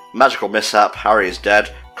 Magical Mishap, Harry is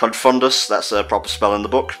Dead, Confundus, that's a proper spell in the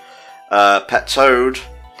book, Pet Toad,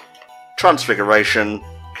 Transfiguration,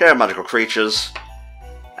 Care Magical Creatures,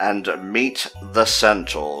 and Meet the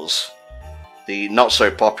Centaurs, the not so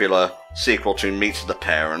popular sequel to Meet the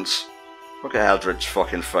Parents. Look at Eldred's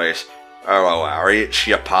fucking face. Oh, Harry, it's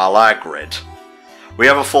your pal Hagrid. We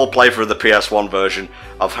have a full playthrough of the PS1 version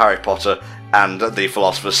of Harry Potter and the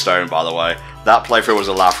Philosopher's Stone, by the way. That playthrough was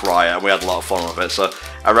a laugh riot, and we had a lot of fun with it, so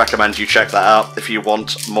I recommend you check that out if you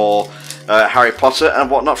want more Harry Potter and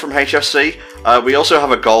whatnot from HFC. We also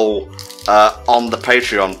have a goal on the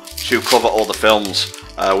Patreon to cover all the films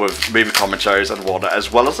with movie commentaries and whatnot,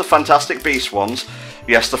 as well as the Fantastic Beasts ones.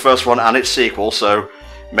 Yes, the first one and its sequel, so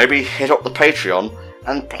maybe hit up the Patreon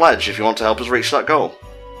and pledge if you want to help us reach that goal.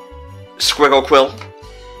 Squiggle Quill,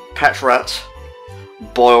 Pet Rat,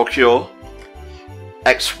 Boil Cure,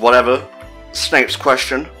 X Whatever, Snape's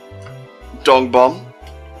Question, Dong Bomb,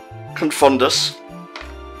 Confundus,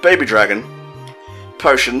 Baby Dragon,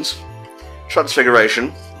 Potions,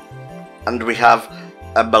 Transfiguration, and we have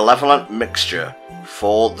a Malevolent Mixture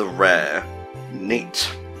for the rare.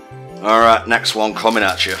 Neat. Alright, next one coming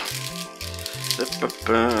at you.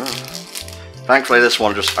 Thankfully this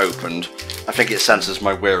one just opened. I think it senses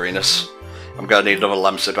my weariness. I'm going to need another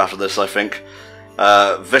lemsip after this, I think.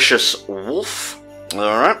 Vicious Wolf.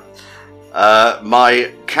 Alright.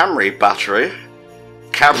 My Camry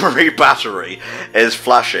battery is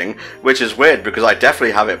flashing, which is weird because I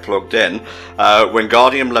definitely have it plugged in.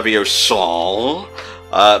 Wingardium Leviosa,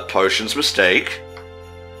 Potions Mistake.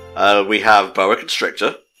 We have Boa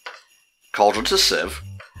Constrictor, Cauldron to Sieve,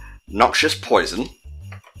 Noxious Poison.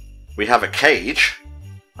 We have a cage.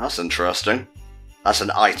 That's interesting. That's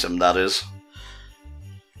an item, that is.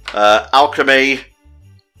 Alchemy.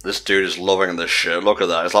 This dude is loving this shit. Look at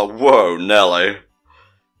that. It's like, whoa, Nelly.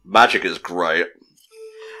 Magic is great.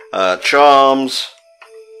 Charms.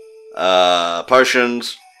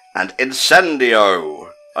 Potions. And Incendio.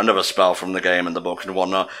 Another spell from the game and the book and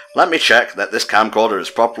whatnot. Let me check that this camcorder is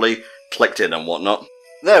properly clicked in and whatnot.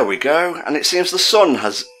 There we go. And it seems the sun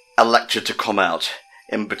has elected to come out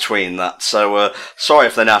in between that. So, sorry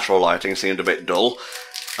if the natural lighting seemed a bit dull.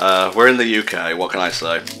 We're in the UK, what can I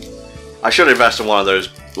say? I should invest in one of those,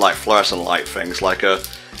 like, fluorescent light things, like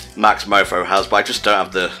Max Mofo has, but I just don't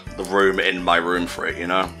have the room in my room for it, you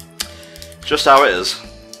know? Just how it is.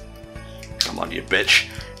 Come on, you bitch.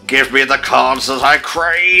 Give me the cards that I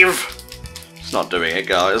crave! It's not doing it,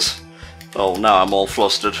 guys. Oh, now I'm all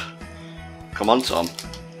flustered. Come on, Tom.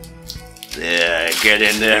 Yeah, get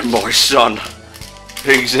in there, my son.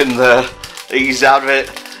 He's in there. He's out of it.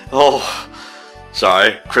 Oh,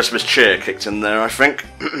 sorry. Christmas cheer kicked in there, I think.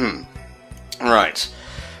 Right.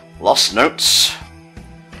 Lost Notes.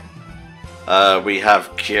 We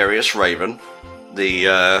have Curious Raven, the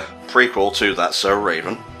prequel to That's So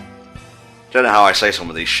Raven. Don't know how I say some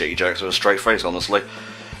of these shitty jokes with a straight face, honestly.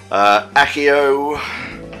 Accio,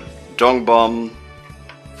 Dong Bomb,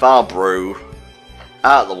 Foul Brew,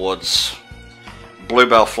 Out of the Woods,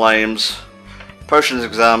 Bluebell Flames, Potions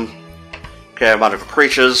Exam, Care Magical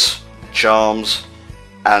Creatures, Charms,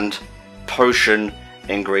 and Potion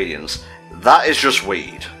Ingredients. That is just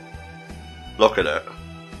weed. Look at it.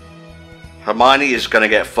 Hermione is going to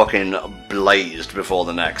get fucking blazed before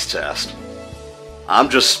the next test. I'm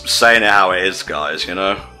just saying it how it is, guys, you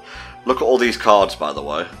know? Look at all these cards, by the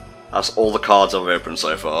way. That's all the cards I've opened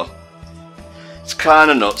so far. It's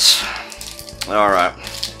kinda nuts. Alright.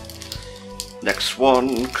 Next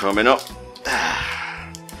one coming up.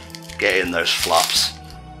 Get in those flaps.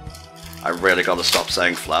 I really gotta stop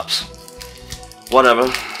saying flaps.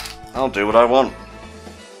 Whatever. I'll do what I want.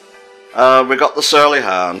 We got the Surly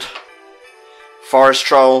Hound. Forest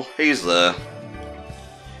Troll, he's there.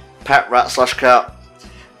 Pet Rat / Cat.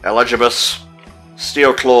 Elegibus.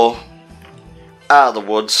 Steel Claw. Out of the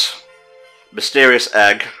Woods. Mysterious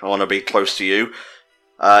Egg, I want to be close to you.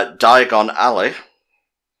 Diagon Alley.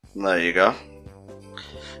 There you go.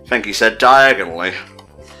 I think he said diagonally.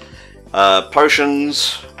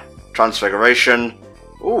 Potions. Transfiguration.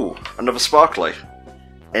 Ooh, another sparkly.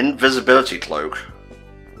 Invisibility Cloak.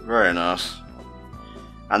 Very nice.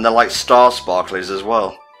 And they're like star sparklies as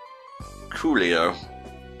well. Coolio.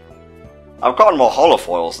 I've gotten more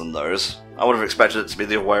holofoils than those. I would have expected it to be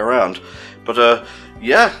the other way around. But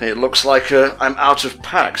yeah, it looks like I'm out of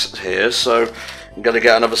packs here, so I'm going to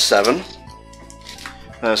get another 7.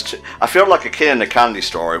 There's 2. I feel like a kid in a candy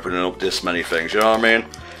store opening up this many things, you know what I mean?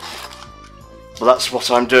 But that's what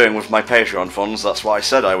I'm doing with my Patreon funds. That's what I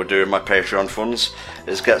said I would do with my Patreon funds,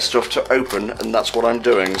 is get stuff to open, and that's what I'm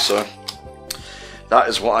doing, so that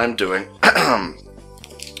is what I'm doing.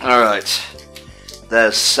 Alright,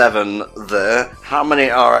 there's 7 there. How many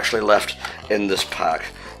are actually left in this pack?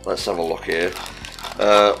 Let's have a look here.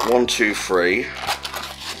 1, 2, 3,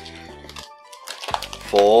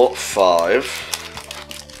 4, 5,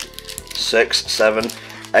 6, 7,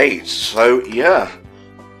 8. So yeah,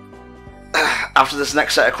 after this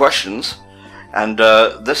next set of questions and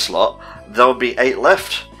this lot, there'll be 8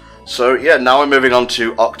 left. So yeah, now we're moving on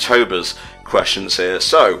to October's questions here.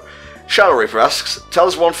 So Shadow Reaper asks, tell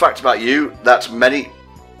us one fact about you that many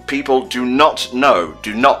people do not know.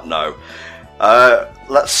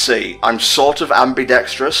 Let's see, I'm sort of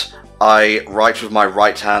ambidextrous. I write with my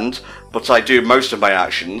right hand, but I do most of my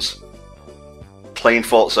actions plain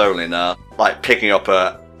thoughts only now, like picking up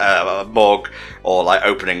a mug, or like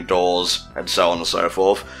opening doors, and so on and so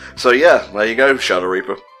forth. So yeah, there you go, Shadow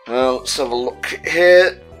Reaper. Let's have a look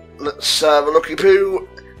here. Let's have a looky poo.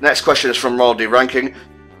 Next question is from Royal D Ranking.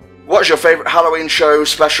 What's your favourite Halloween show,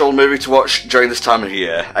 special, movie to watch during this time of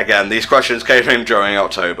year? Again, these questions came in during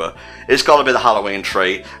October. It's got to be the Halloween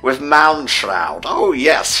tree with Moundshroud. Oh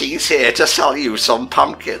yes, he's here to sell you some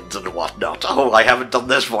pumpkins and whatnot. Oh, I haven't done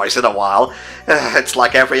this voice in a while. It's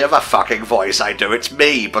like every other fucking voice I do. It's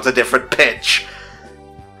me, but a different pitch.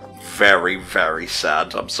 Very, very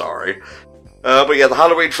sad. I'm sorry. But yeah, the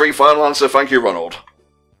Halloween tree, final answer. Thank you, Ronald.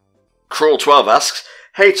 Cruel12 asks,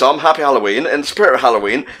 hey Tom, happy Halloween. In the spirit of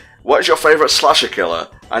Halloween, what is your favourite slasher killer?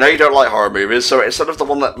 I know you don't like horror movies, so instead of the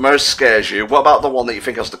one that most scares you, what about the one that you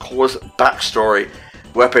think has the coolest backstory,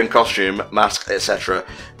 weapon, costume, mask, etc.?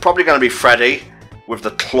 Probably going to be Freddy, with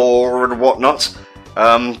the claw and whatnot.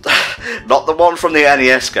 Not the one from the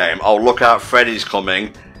NES game. Oh, look out, Freddy's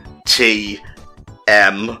coming.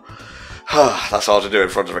 T.M. That's hard to do in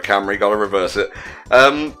front of a camera, you gotta reverse it.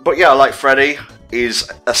 But yeah, I like Freddy.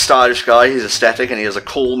 He's a stylish guy, he's aesthetic, and he has a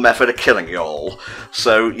cool method of killing you all.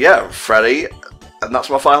 So yeah, Freddy, and that's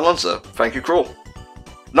my final answer. Thank you, Cruel.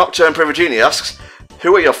 Nocturne Privagini asks,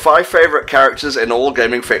 who are your 5 favourite characters in all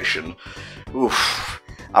gaming fiction? Oof.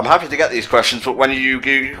 I'm happy to get these questions, but when you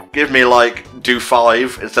give me, like, do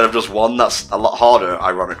 5 instead of just 1, that's a lot harder,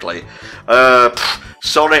 ironically.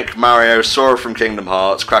 Sonic, Mario, Sora from Kingdom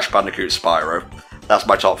Hearts, Crash Bandicoot, Spyro. That's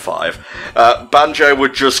my top 5. Banjo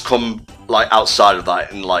would just come, like, outside of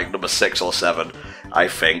that in, like, number 6 or 7, I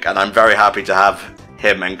think. And I'm very happy to have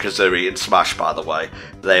him and Kazooie in Smash, by the way.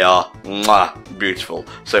 They are mwah, beautiful.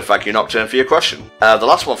 So thank you, Nocturne, for your question. The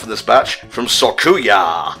last one from this batch, from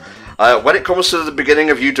Sokuya. When it comes to the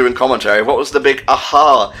beginning of you doing commentary, what was the big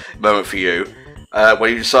aha moment for you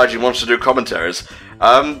when you decided you wanted to do commentaries?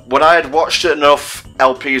 When I had watched enough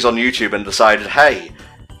LPs on YouTube and decided, hey,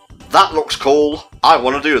 that looks cool, I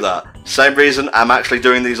want to do that. Same reason I'm actually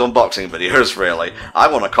doing these unboxing videos, really. I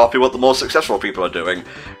want to copy what the more successful people are doing.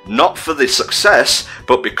 Not for the success,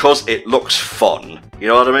 but because it looks fun. You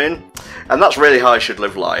know what I mean? And that's really how I should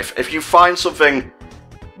live life. If you find something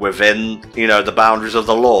within, you know, the boundaries of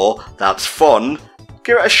the law that's fun,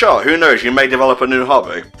 give it a shot. Who knows, you may develop a new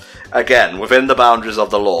hobby. Again, within the boundaries of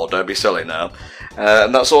the law, don't be silly now.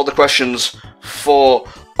 And that's all the questions for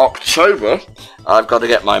October. I've got to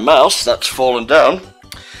get my mouse, that's fallen down.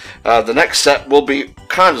 The next set will be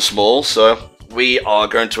kind of small, so we are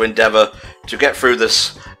going to endeavour to get through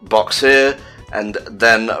this box here and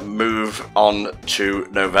then move on to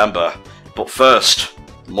November. But first,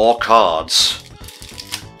 more cards.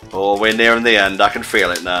 Oh, we're nearing the end, I can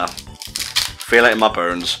feel it now. Feel it in my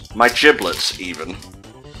bones. My giblets, even.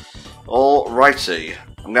 Alrighty.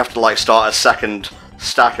 I'm going to have to, like, start a second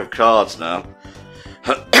stack of cards now.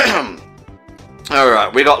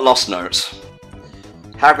 Alright, we got Lost Notes.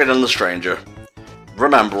 Hagrid and the Stranger.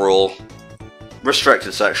 Remember All.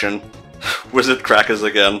 Restricted Section. Wizard Crackers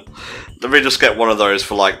again. Let me just get one of those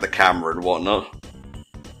for, like, the camera and whatnot.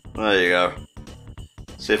 There you go.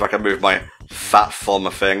 See if I can move my fat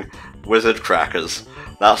thumb thing. Wizard Crackers.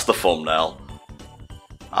 That's the thumbnail.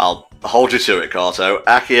 I'll hold you to it, Carto.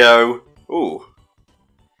 Accio. Ooh.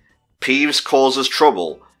 Peeves Causes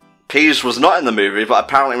Trouble. Peeves was not in the movie, but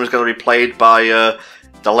apparently was going to be played by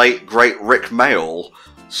the late, great Rick Mayall.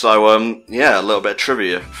 So, yeah, a little bit of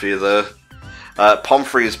trivia for you there.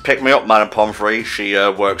 Pomfrey's Pick Me Up, Madam Pomfrey. She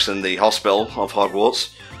works in the hospital of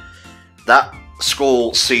Hogwarts. That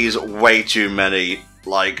school sees way too many,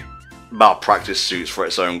 like, malpractice suits for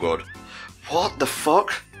its own good. What the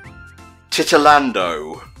fuck?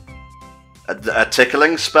 Titilando. A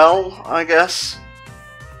tickling spell, I guess?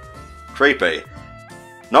 Creepy.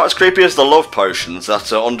 Not as creepy as the love potions that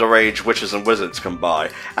underage witches and wizards can buy.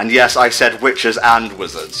 And yes, I said witches and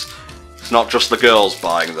wizards. It's not just the girls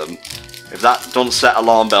buying them. If that doesn't set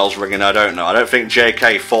alarm bells ringing, I don't know. I don't think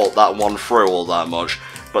JK thought that one through all that much.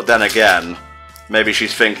 But then again, maybe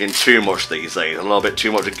she's thinking too much these days. A little bit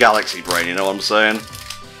too much of galaxy brain, you know what I'm saying?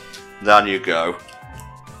 Down you go.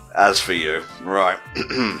 As for you. Right.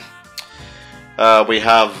 We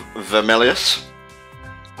have Vermilius.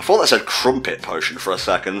 I thought that said Crumpet Potion for a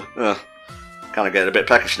second. Kind of getting a bit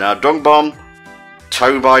peckish now. Dung Bomb,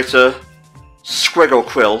 Toe Biter, Squiggle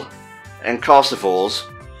Quill, Encarcivores,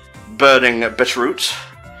 Burning Bitterroot.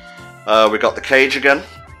 We got the Cage again.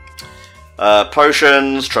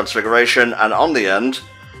 Potions, Transfiguration, and on the end,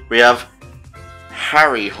 we have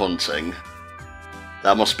Harry Hunting.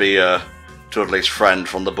 That must be Dudley's friend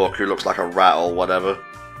from the book who looks like a rat or whatever.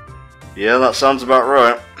 Yeah, that sounds about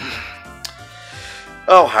right.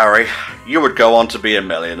 Oh, Harry, you would go on to be a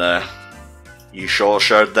millionaire. You sure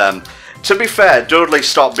showed them. To be fair, Dudley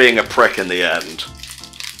stopped being a prick in the end.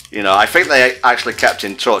 You know, I think they actually kept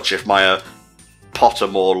in touch if my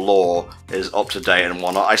Pottermore lore is up to date and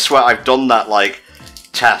whatnot. I swear I've done that, like,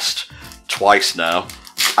 test twice now.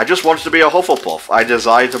 I just wanted to be a Hufflepuff. I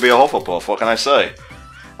desired to be a Hufflepuff, what can I say?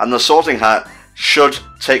 And the Sorting Hat should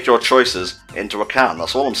take your choices into account,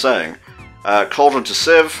 that's all I'm saying. Cauldron to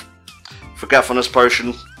Sieve, Forgetfulness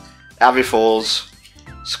Potion, Abbey Falls,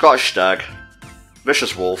 Scottish Stag,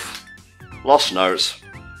 Vicious Wolf, Lost Notes,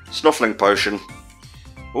 Snuffling Potion.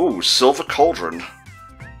 Ooh, Silver Cauldron.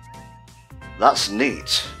 That's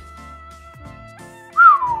neat.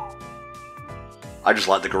 I just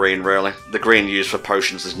like the green, really. The green used for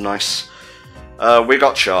potions is nice. We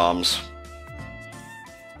got charms.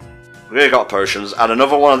 We got potions, and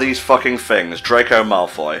another one of these fucking things, Draco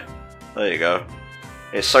Malfoy. There you go.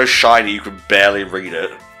 It's so shiny you can barely read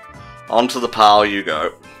it. Onto the pile you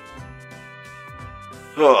go.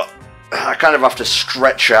 Ugh. I kind of have to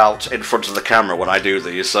stretch out in front of the camera when I do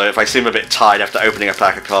these, so if I seem a bit tired after opening a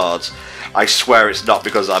pack of cards, I swear it's not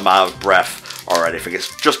because I'm out of breath or anything,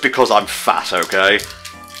 it's just because I'm fat, okay?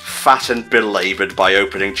 Fat and belabored by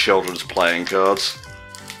opening children's playing cards.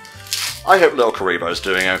 I hope little Karibo's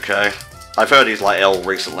doing okay. I've heard he's like ill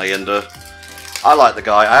recently, and I like the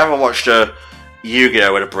guy. I haven't watched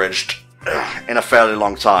Yu-Gi-Oh! Abridged in a fairly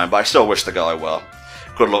long time, but I still wish the guy well.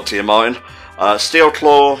 Good luck to you, Martin. Steel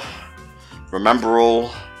Claw, Remember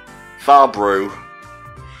All, Foul Brew,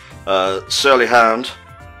 Surly Hound,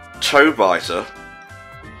 Toe Biter.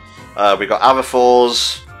 We got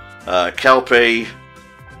Avifors, Kelpie,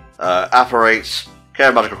 Apparates, Care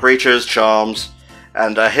of Magical Creatures, Charms,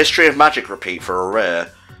 and History of Magic repeat for a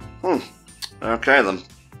rare. Okay then.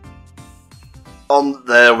 On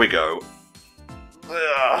there we go.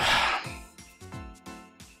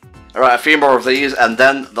 Alright, a few more of these, and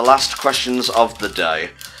then the last questions of the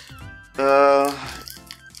day.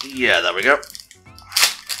 Yeah, there we go.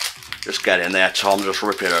 Just get in there, Tom, just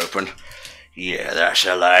rip it open. Yeah, that's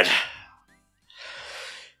a lad.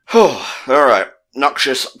 Alright,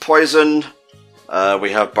 Noxious Poison.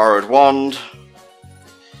 We have Borrowed Wand.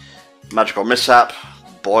 Magical Mishap.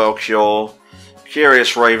 Boil Cure.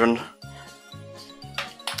 Curious Raven.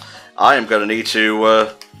 I am going to need to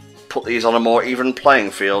put these on a more even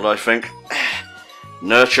playing field, I think.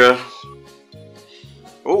 Nurture.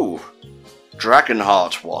 Ooh.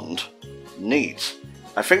 Dragonheart Wand. Neat.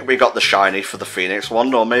 I think we got the shiny for the Phoenix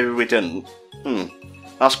Wand, or maybe we didn't.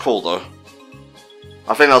 That's cool though.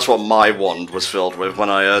 I think that's what my wand was filled with when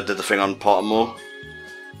I did the thing on Pottermore.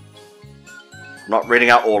 I'm not reading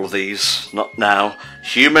out all of these. Not now.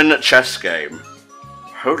 Human Chess Game.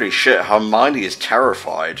 Holy shit, Hermione is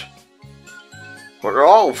terrified. But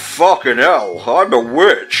oh fucking hell, I'm a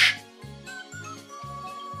witch!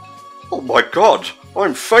 Oh my god,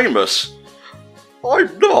 I'm famous!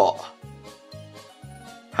 I'm not!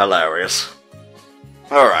 Hilarious.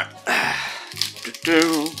 Alright.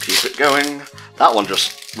 Keep it going. That one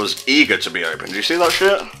just was eager to be opened. Do you see that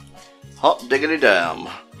shit? Hot diggity damn.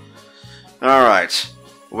 Alright.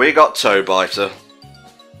 We got Toe Biter.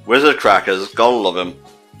 Wizard Crackers, gotta love him.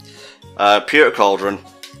 Pewter Cauldron.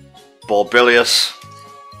 Borbilius.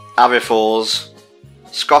 Avifors.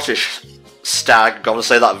 Scottish Stag, gotta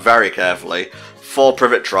say that very carefully. 4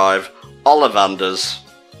 Privet Drive. Ollivanders.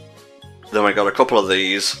 Then we got a couple of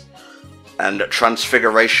these. And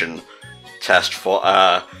Transfiguration test for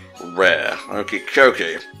rare. Okie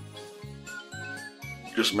dokie.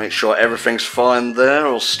 Just make sure everything's fine there,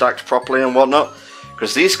 all stacked properly and whatnot.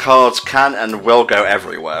 Because these cards can and will go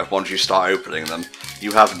everywhere once you start opening them.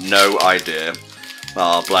 You have no idea.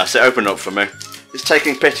 Oh, bless it. Open up for me. It's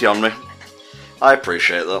taking pity on me. I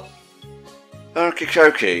appreciate that. Okie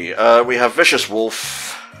dokie. We have Vicious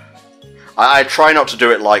Wolf. I try not to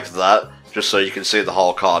do it like that, just so you can see the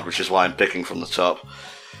whole card, which is why I'm picking from the top.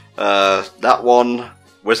 That one.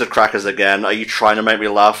 Wizard Crackers again. Are you trying to make me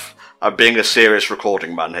laugh? I'm being a serious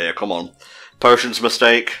recording man here. Come on. Potions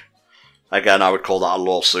Mistake. Again, I would call that a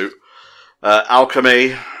lawsuit.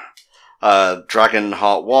 Alchemy. Dragon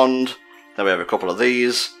Heart Wand. Then we have a couple of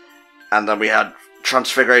these. And then we had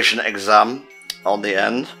Transfiguration Exam on the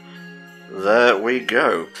end. There we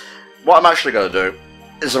go. What I'm actually going to do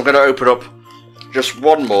is I'm going to open up just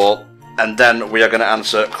one more, and then we are going to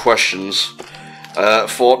answer questions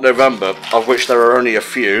for November, of which there are only a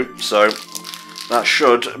few, so that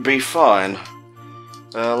should be fine.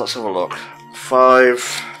 Let's have a look.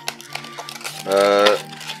 5.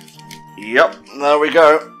 Yep, there we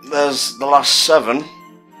go. There's the last 7.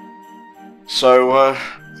 So,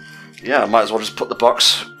 yeah, I might as well just put the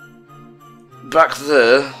box back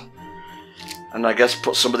there, and I guess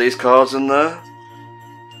put some of these cards in there,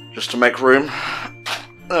 just to make room.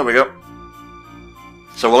 There we go.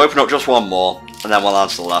 So we'll open up just one more, and then we'll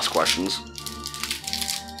answer the last questions.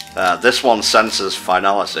 This one senses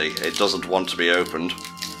finality. It doesn't want to be opened.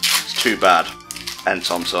 It's too bad.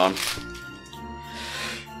 NTom time.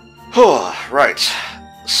 Right.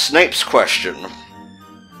 Snape's question.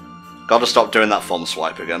 Gotta stop doing that thumb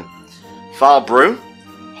swipe again. Foul Brew,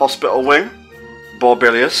 Hospital Wing,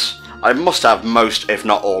 Borbilius. I must have most, if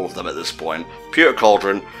not all of them at this point. Pewter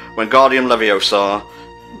Cauldron, Wingardium Leviosa,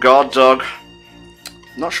 Guard Dog.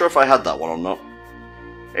 Not sure if I had that one or not.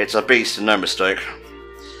 It's a beast, no mistake.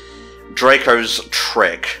 Draco's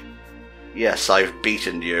Trick. Yes, I've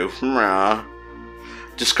beaten you.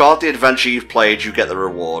 Discard the adventure you've played, you get the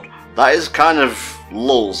reward. That is kind of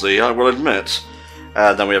lulzy, I will admit.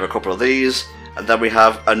 Then we have a couple of these, and then we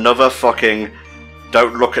have another fucking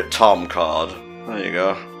Don't Look at Tom card. There you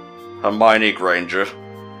go. Hermione Granger.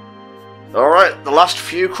 Alright, the last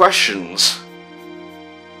few questions.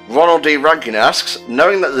 Ronald D. Rankin asks,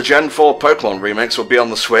 knowing that the Gen 4 Pokemon remakes will be on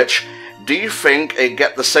the Switch, do you think it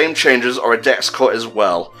get the same changes or a dex cut as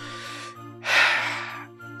well?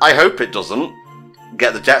 I hope it doesn't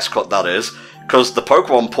get the dex cut, that is, because the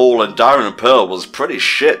Pokemon pool in Diamond and Pearl was pretty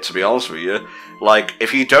shit, to be honest with you. Like,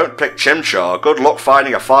 if you don't pick Chimchar, good luck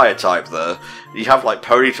finding a fire type there. You have, like,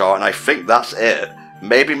 Ponyta, and I think that's it.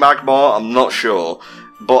 Maybe Magmar, I'm not sure.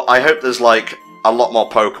 But I hope there's, like, a lot more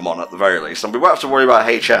Pokemon at the very least. And we won't have to worry about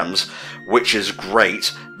HMs, which is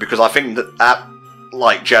great, because I think that at,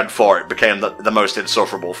 like, Gen 4 it became the most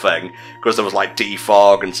insufferable thing, because there was, like,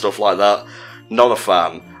 defog and stuff like that. Not a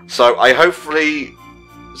fan. So I hopefully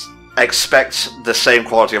expect the same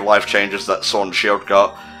quality of life changes that Sword and Shield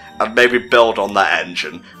got, and maybe build on that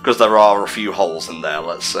engine, because there are a few holes in there,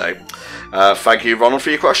 let's say. Thank you, Ronald,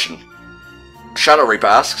 for your question. Shadow Reaper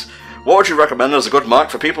asks, what would you recommend as a good mark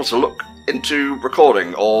for people to look into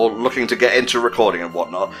recording, or looking to get into recording and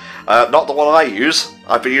whatnot? Not the one I use.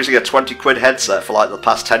 I've been using a 20 quid headset for like the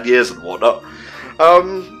past 10 years and whatnot.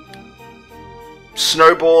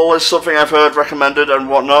 Snowball is something I've heard recommended and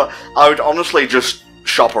whatnot. I would honestly just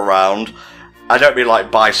shop around. I don't mean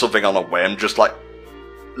like buy something on a whim, just like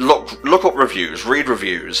look up reviews, read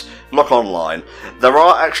reviews, look online. There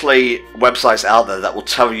are actually websites out there that will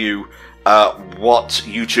tell you what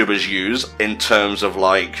YouTubers use in terms of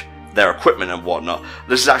like their equipment and whatnot.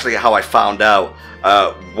 This is actually how I found out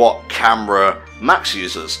what camera Max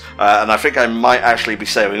uses, and I think I might actually be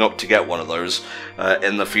saving up to get one of those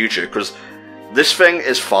in the future, because this thing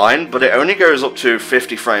is fine, but it only goes up to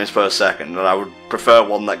 50 frames per second, and I would prefer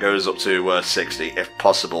one that goes up to 60 if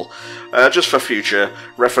possible, just for future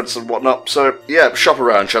reference and whatnot. So yeah, shop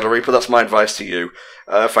around, Shadow Reaper, that's my advice to you.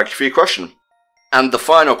 Thank you for your question. And the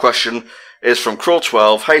final question is from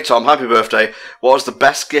Cruel12. Hey Tom, happy birthday. What was the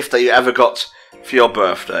best gift that you ever got for your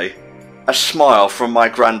birthday? A smile from my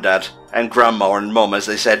granddad and grandma and mum as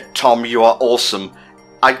they said, Tom, you are awesome.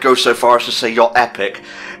 I'd go so far as to say you're epic.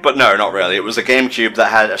 But no, not really. It was a GameCube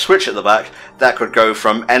that had a switch at the back that could go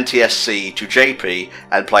from NTSC to JP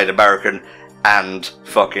and played American and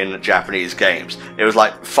fucking Japanese games. It was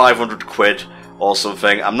like 500 quid or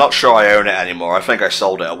something. I'm not sure I own it anymore. I think I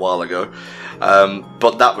sold it a while ago.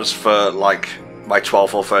 But that was for like my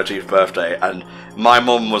 12th or 13th birthday, and my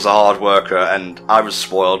mum was a hard worker and I was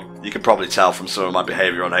spoiled. You can probably tell from some of my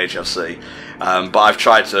behaviour on HFC. But I've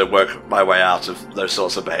tried to work my way out of those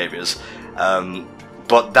sorts of behaviours.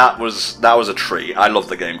 But that was a treat. I love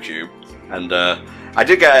the GameCube, and I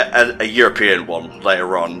did get a European one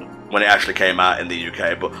later on, when it actually came out in the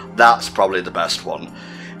UK, but that's probably the best one.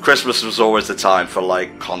 Christmas was always the time for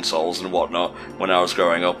like consoles and whatnot when I was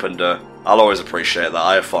growing up, and I'll always appreciate that.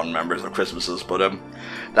 I have fond memories of Christmases, but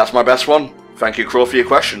that's my best one. Thank you, Craw, for your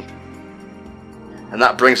question. And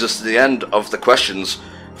that brings us to the end of the questions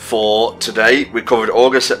for today. We covered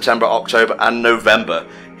August, September, October, and November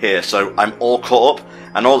here, so I'm all caught up,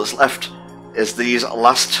 and all that's left is these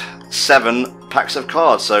last 7 packs of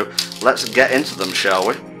cards, so let's get into them, shall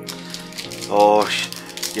we? Oh,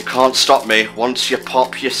 you can't stop me. Once you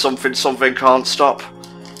pop, you something can't stop.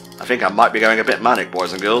 I think I might be going a bit manic,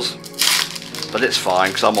 boys and girls, but it's fine,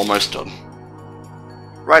 because I'm almost done.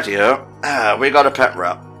 Rightio, we got a pet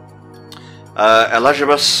rat.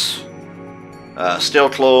 Elegibus, Steel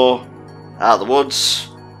Claw, Out of the Woods,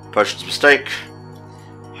 Potion's Mistake,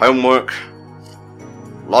 Homework,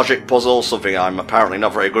 Logic Puzzle, something I'm apparently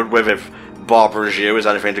not very good with if Barbarous You is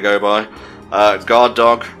anything to go by, Guard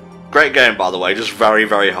Dog, great game by the way, just very,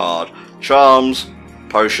 very hard, Charms,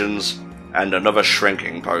 Potions, and another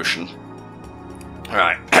Shrinking Potion.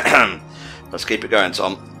 Alright, let's keep it going,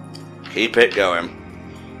 Tom. Keep it going.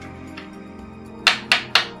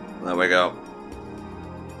 There we go.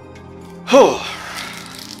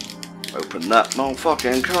 Open that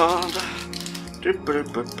motherfucking card.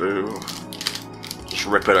 Just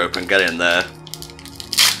rip it open, get in there.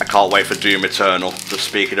 I can't wait for Doom Eternal, just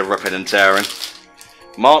speaking of ripping and tearing.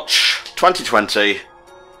 March 2020,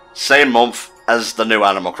 same month as the new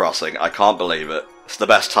Animal Crossing. I can't believe it. It's the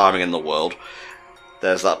best timing in the world.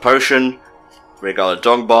 There's that potion, we got a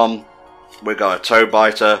Dung Bomb, we got a Toe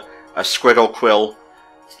Biter, a Squiggle Quill,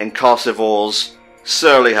 Incarcivores,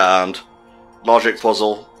 Surly Hand, Logic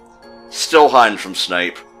Puzzle, Still Hiding from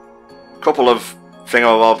Snape, couple of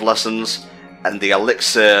Thingamabob lessons, and the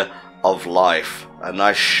Elixir of Life. A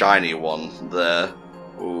nice shiny one there.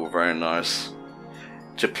 Ooh, very nice.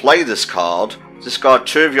 To play this card, discard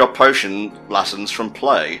 2 of your potion lessons from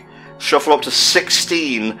play. Shuffle up to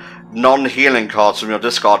 16 non-healing cards from your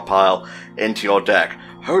discard pile into your deck.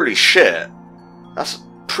 Holy shit. That's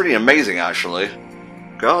pretty amazing, actually.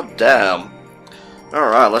 God damn.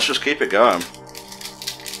 Alright, let's just keep it going.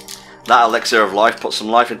 That Elixir of Life put some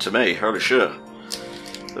life into me. Holy shit.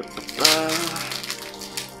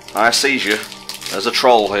 I sees you. There's a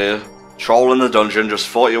troll here. Troll in the dungeon, just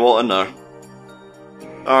thought you ought to know.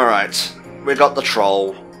 Alright, we got the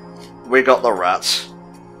troll. We got the rat.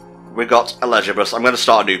 We got Elegibus. I'm going to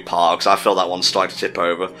start a new pile because I feel that one's starting to tip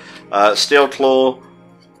over. Steel Claw,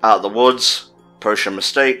 Out of the Woods, Potion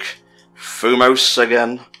Mistake, Fumos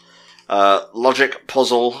again, Logic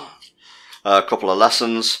Puzzle, a couple of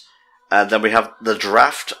lessons, and then we have the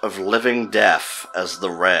Draft of Living Death as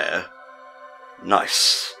the rare.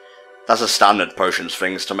 Nice. That's a standard potions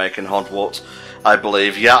things to make in Hogwarts, I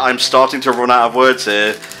believe. Yeah, I'm starting to run out of words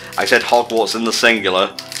here. I said Hogwarts in the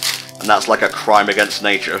singular, and that's like a crime against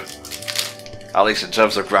nature. At least in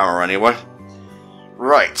terms of grammar, anyway.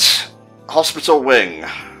 Right. Hospital Wing.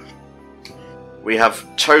 We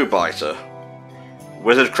have Toe Biter.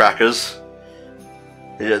 Wizard Crackers.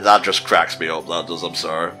 Yeah, that just cracks me up, that does, I'm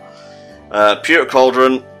sorry. Pewter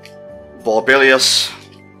Cauldron. Borbilius.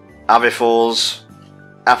 Avifors.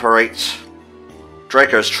 Apparate,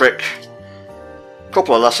 Draco's Trick,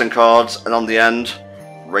 couple of lesson cards, and on the end,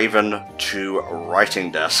 Raven to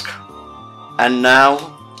Writing Desk. And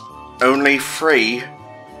now, only 3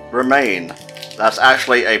 remain. That's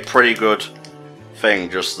actually a pretty good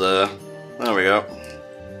thing just there. There we go.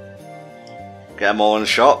 Get them all in a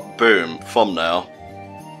shot, boom, thumbnail.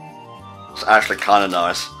 It's actually kind of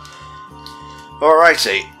nice.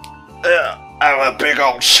 Alrighty, our big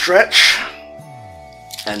old stretch.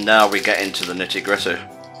 And now we get into the nitty-gritty.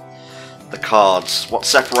 The cards. What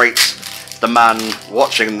separates the man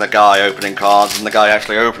watching the guy opening cards and the guy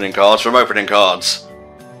actually opening cards from opening cards?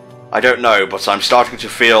 I don't know, but I'm starting to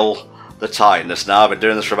feel the tightness now. I've been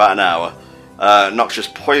doing this for about an hour. Noxious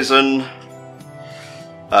Poison.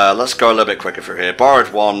 Let's go a little bit quicker through here.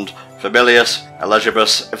 Borrowed Wand, Familius,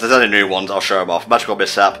 Elegibus. If there's any new ones, I'll show them off. Magical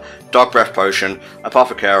Mishap, Dog Breath Potion,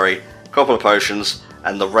 Apothecary, couple of potions,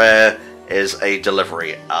 and the rare is a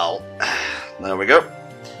Delivery Owl. There we go.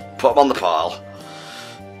 Put them on the pile.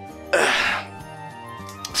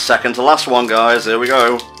 Second to last one, guys. Here we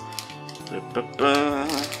go.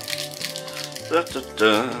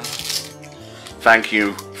 Thank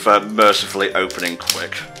you for mercifully opening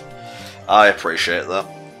quick. I appreciate that.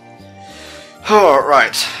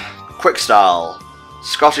 Alright. Quick Style.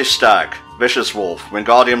 Scottish Stag. Vicious Wolf,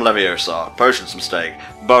 Wingardium Leviosa, Potion's Mistake,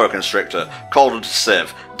 Boa Constrictor, Cold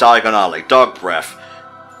Sieve, Diagon Alley, Dog Breath,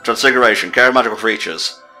 Transfiguration, Care of Magical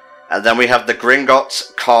Creatures. And then we have the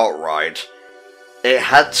Gringotts Cart Ride.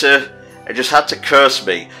 it just had to curse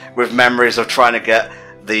me with memories of trying to get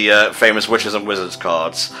the famous Witches and Wizards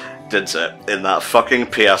cards, didn't it? In that fucking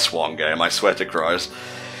PS1 game, I swear to Christ.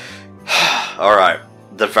 Alright,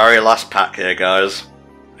 the very last pack here, guys.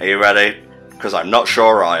 Are you ready? Because I'm not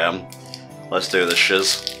sure I am. Let's do this,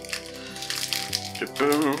 shiz.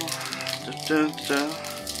 And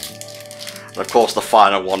of course the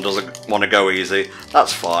final one doesn't want to go easy.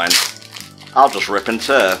 That's fine. I'll just rip and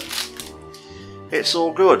tear. It's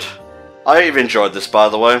all good. I have enjoyed this, by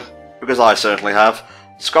the way, because I certainly have.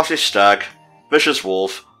 Scottish Stag, Vicious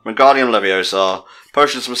Wolf, Wingardium Leviosa,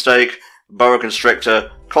 Potion's Mistake, Boa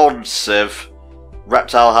Constrictor, Cold Sieve,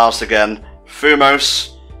 Reptile House again,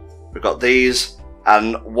 Fumos, we've got these,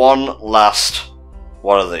 and one last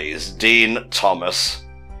one of these, Dean Thomas.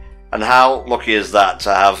 And how lucky is that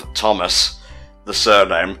to have Thomas, the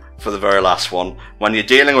surname, for the very last one, when you're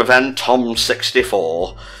dealing with NTom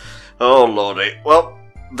 64. Oh lordy. Well,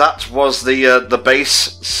 that was the base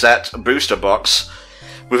set booster box,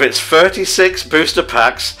 with its 36 booster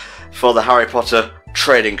packs for the Harry Potter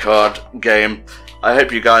trading card game. I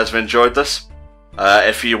hope you guys have enjoyed this.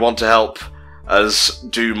 If you want to help us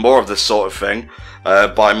do more of this sort of thing,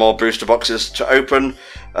 buy more booster boxes to open,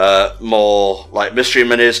 more like mystery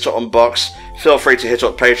minis to unbox, feel free to hit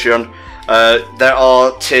up Patreon. There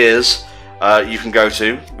are tiers you can go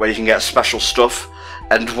to where you can get special stuff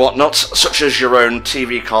and whatnot, such as your own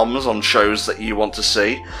TV comms on shows that you want to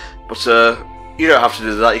see. But you don't have to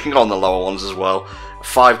do that, you can go on the lower ones as well.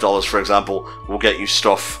 $5, for example, will get you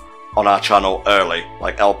stuff on our channel early,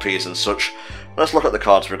 like LPs and such. Let's look at the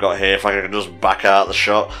cards we've got here, if I can just back out the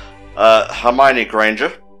shot. Hermione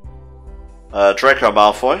Granger, Draco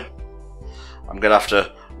Malfoy. I'm going to have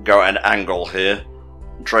to go at an angle here.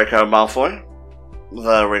 Draco Malfoy.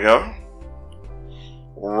 There we go.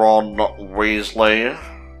 Ron Weasley.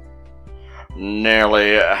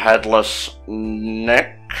 Nearly Headless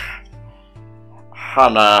Nick.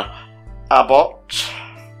 Hannah Abbott.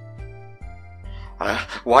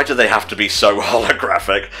 Why do they have to be so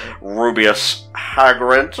holographic? Rubius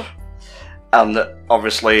Hagrid. And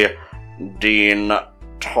obviously Dean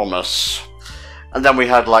Thomas. And then we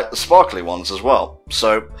had like the sparkly ones as well.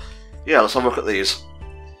 So yeah, let's have a look at these.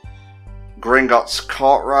 Gringotts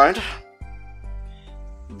Cartwright.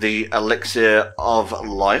 The Elixir of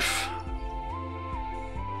Life.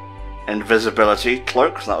 Invisibility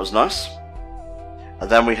Cloak, that was nice. And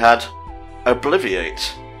then we had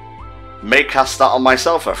Obliviate. May cast that on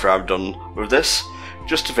myself after I'm done with this,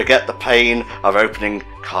 just to forget the pain of opening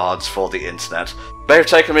cards for the internet. May have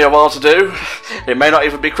taken me a while to do. It may not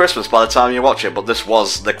even be Christmas by the time you watch it, but this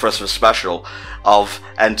was the Christmas special of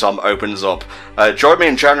NTom Opens Up. Join me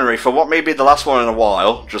in January for what may be the last one in a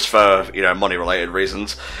while, just for, you know, money-related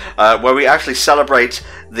reasons, where we actually celebrate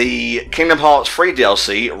the Kingdom Hearts 3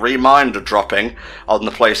 DLC reminder dropping on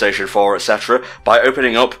the PlayStation 4, etc., by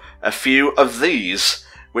opening up a few of these,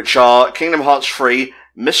 which are Kingdom Hearts 3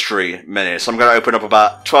 mystery minis. So I'm going to open up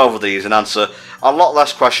about 12 of these and answer a lot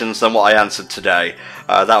less questions than what I answered today.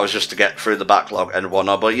 That was just to get through the backlog and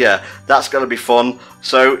whatnot, but yeah, that's going to be fun.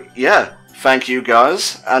 So yeah, thank you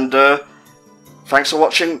guys, and thanks for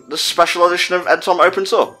watching this special edition of NTom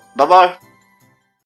Opens Up. Bye bye.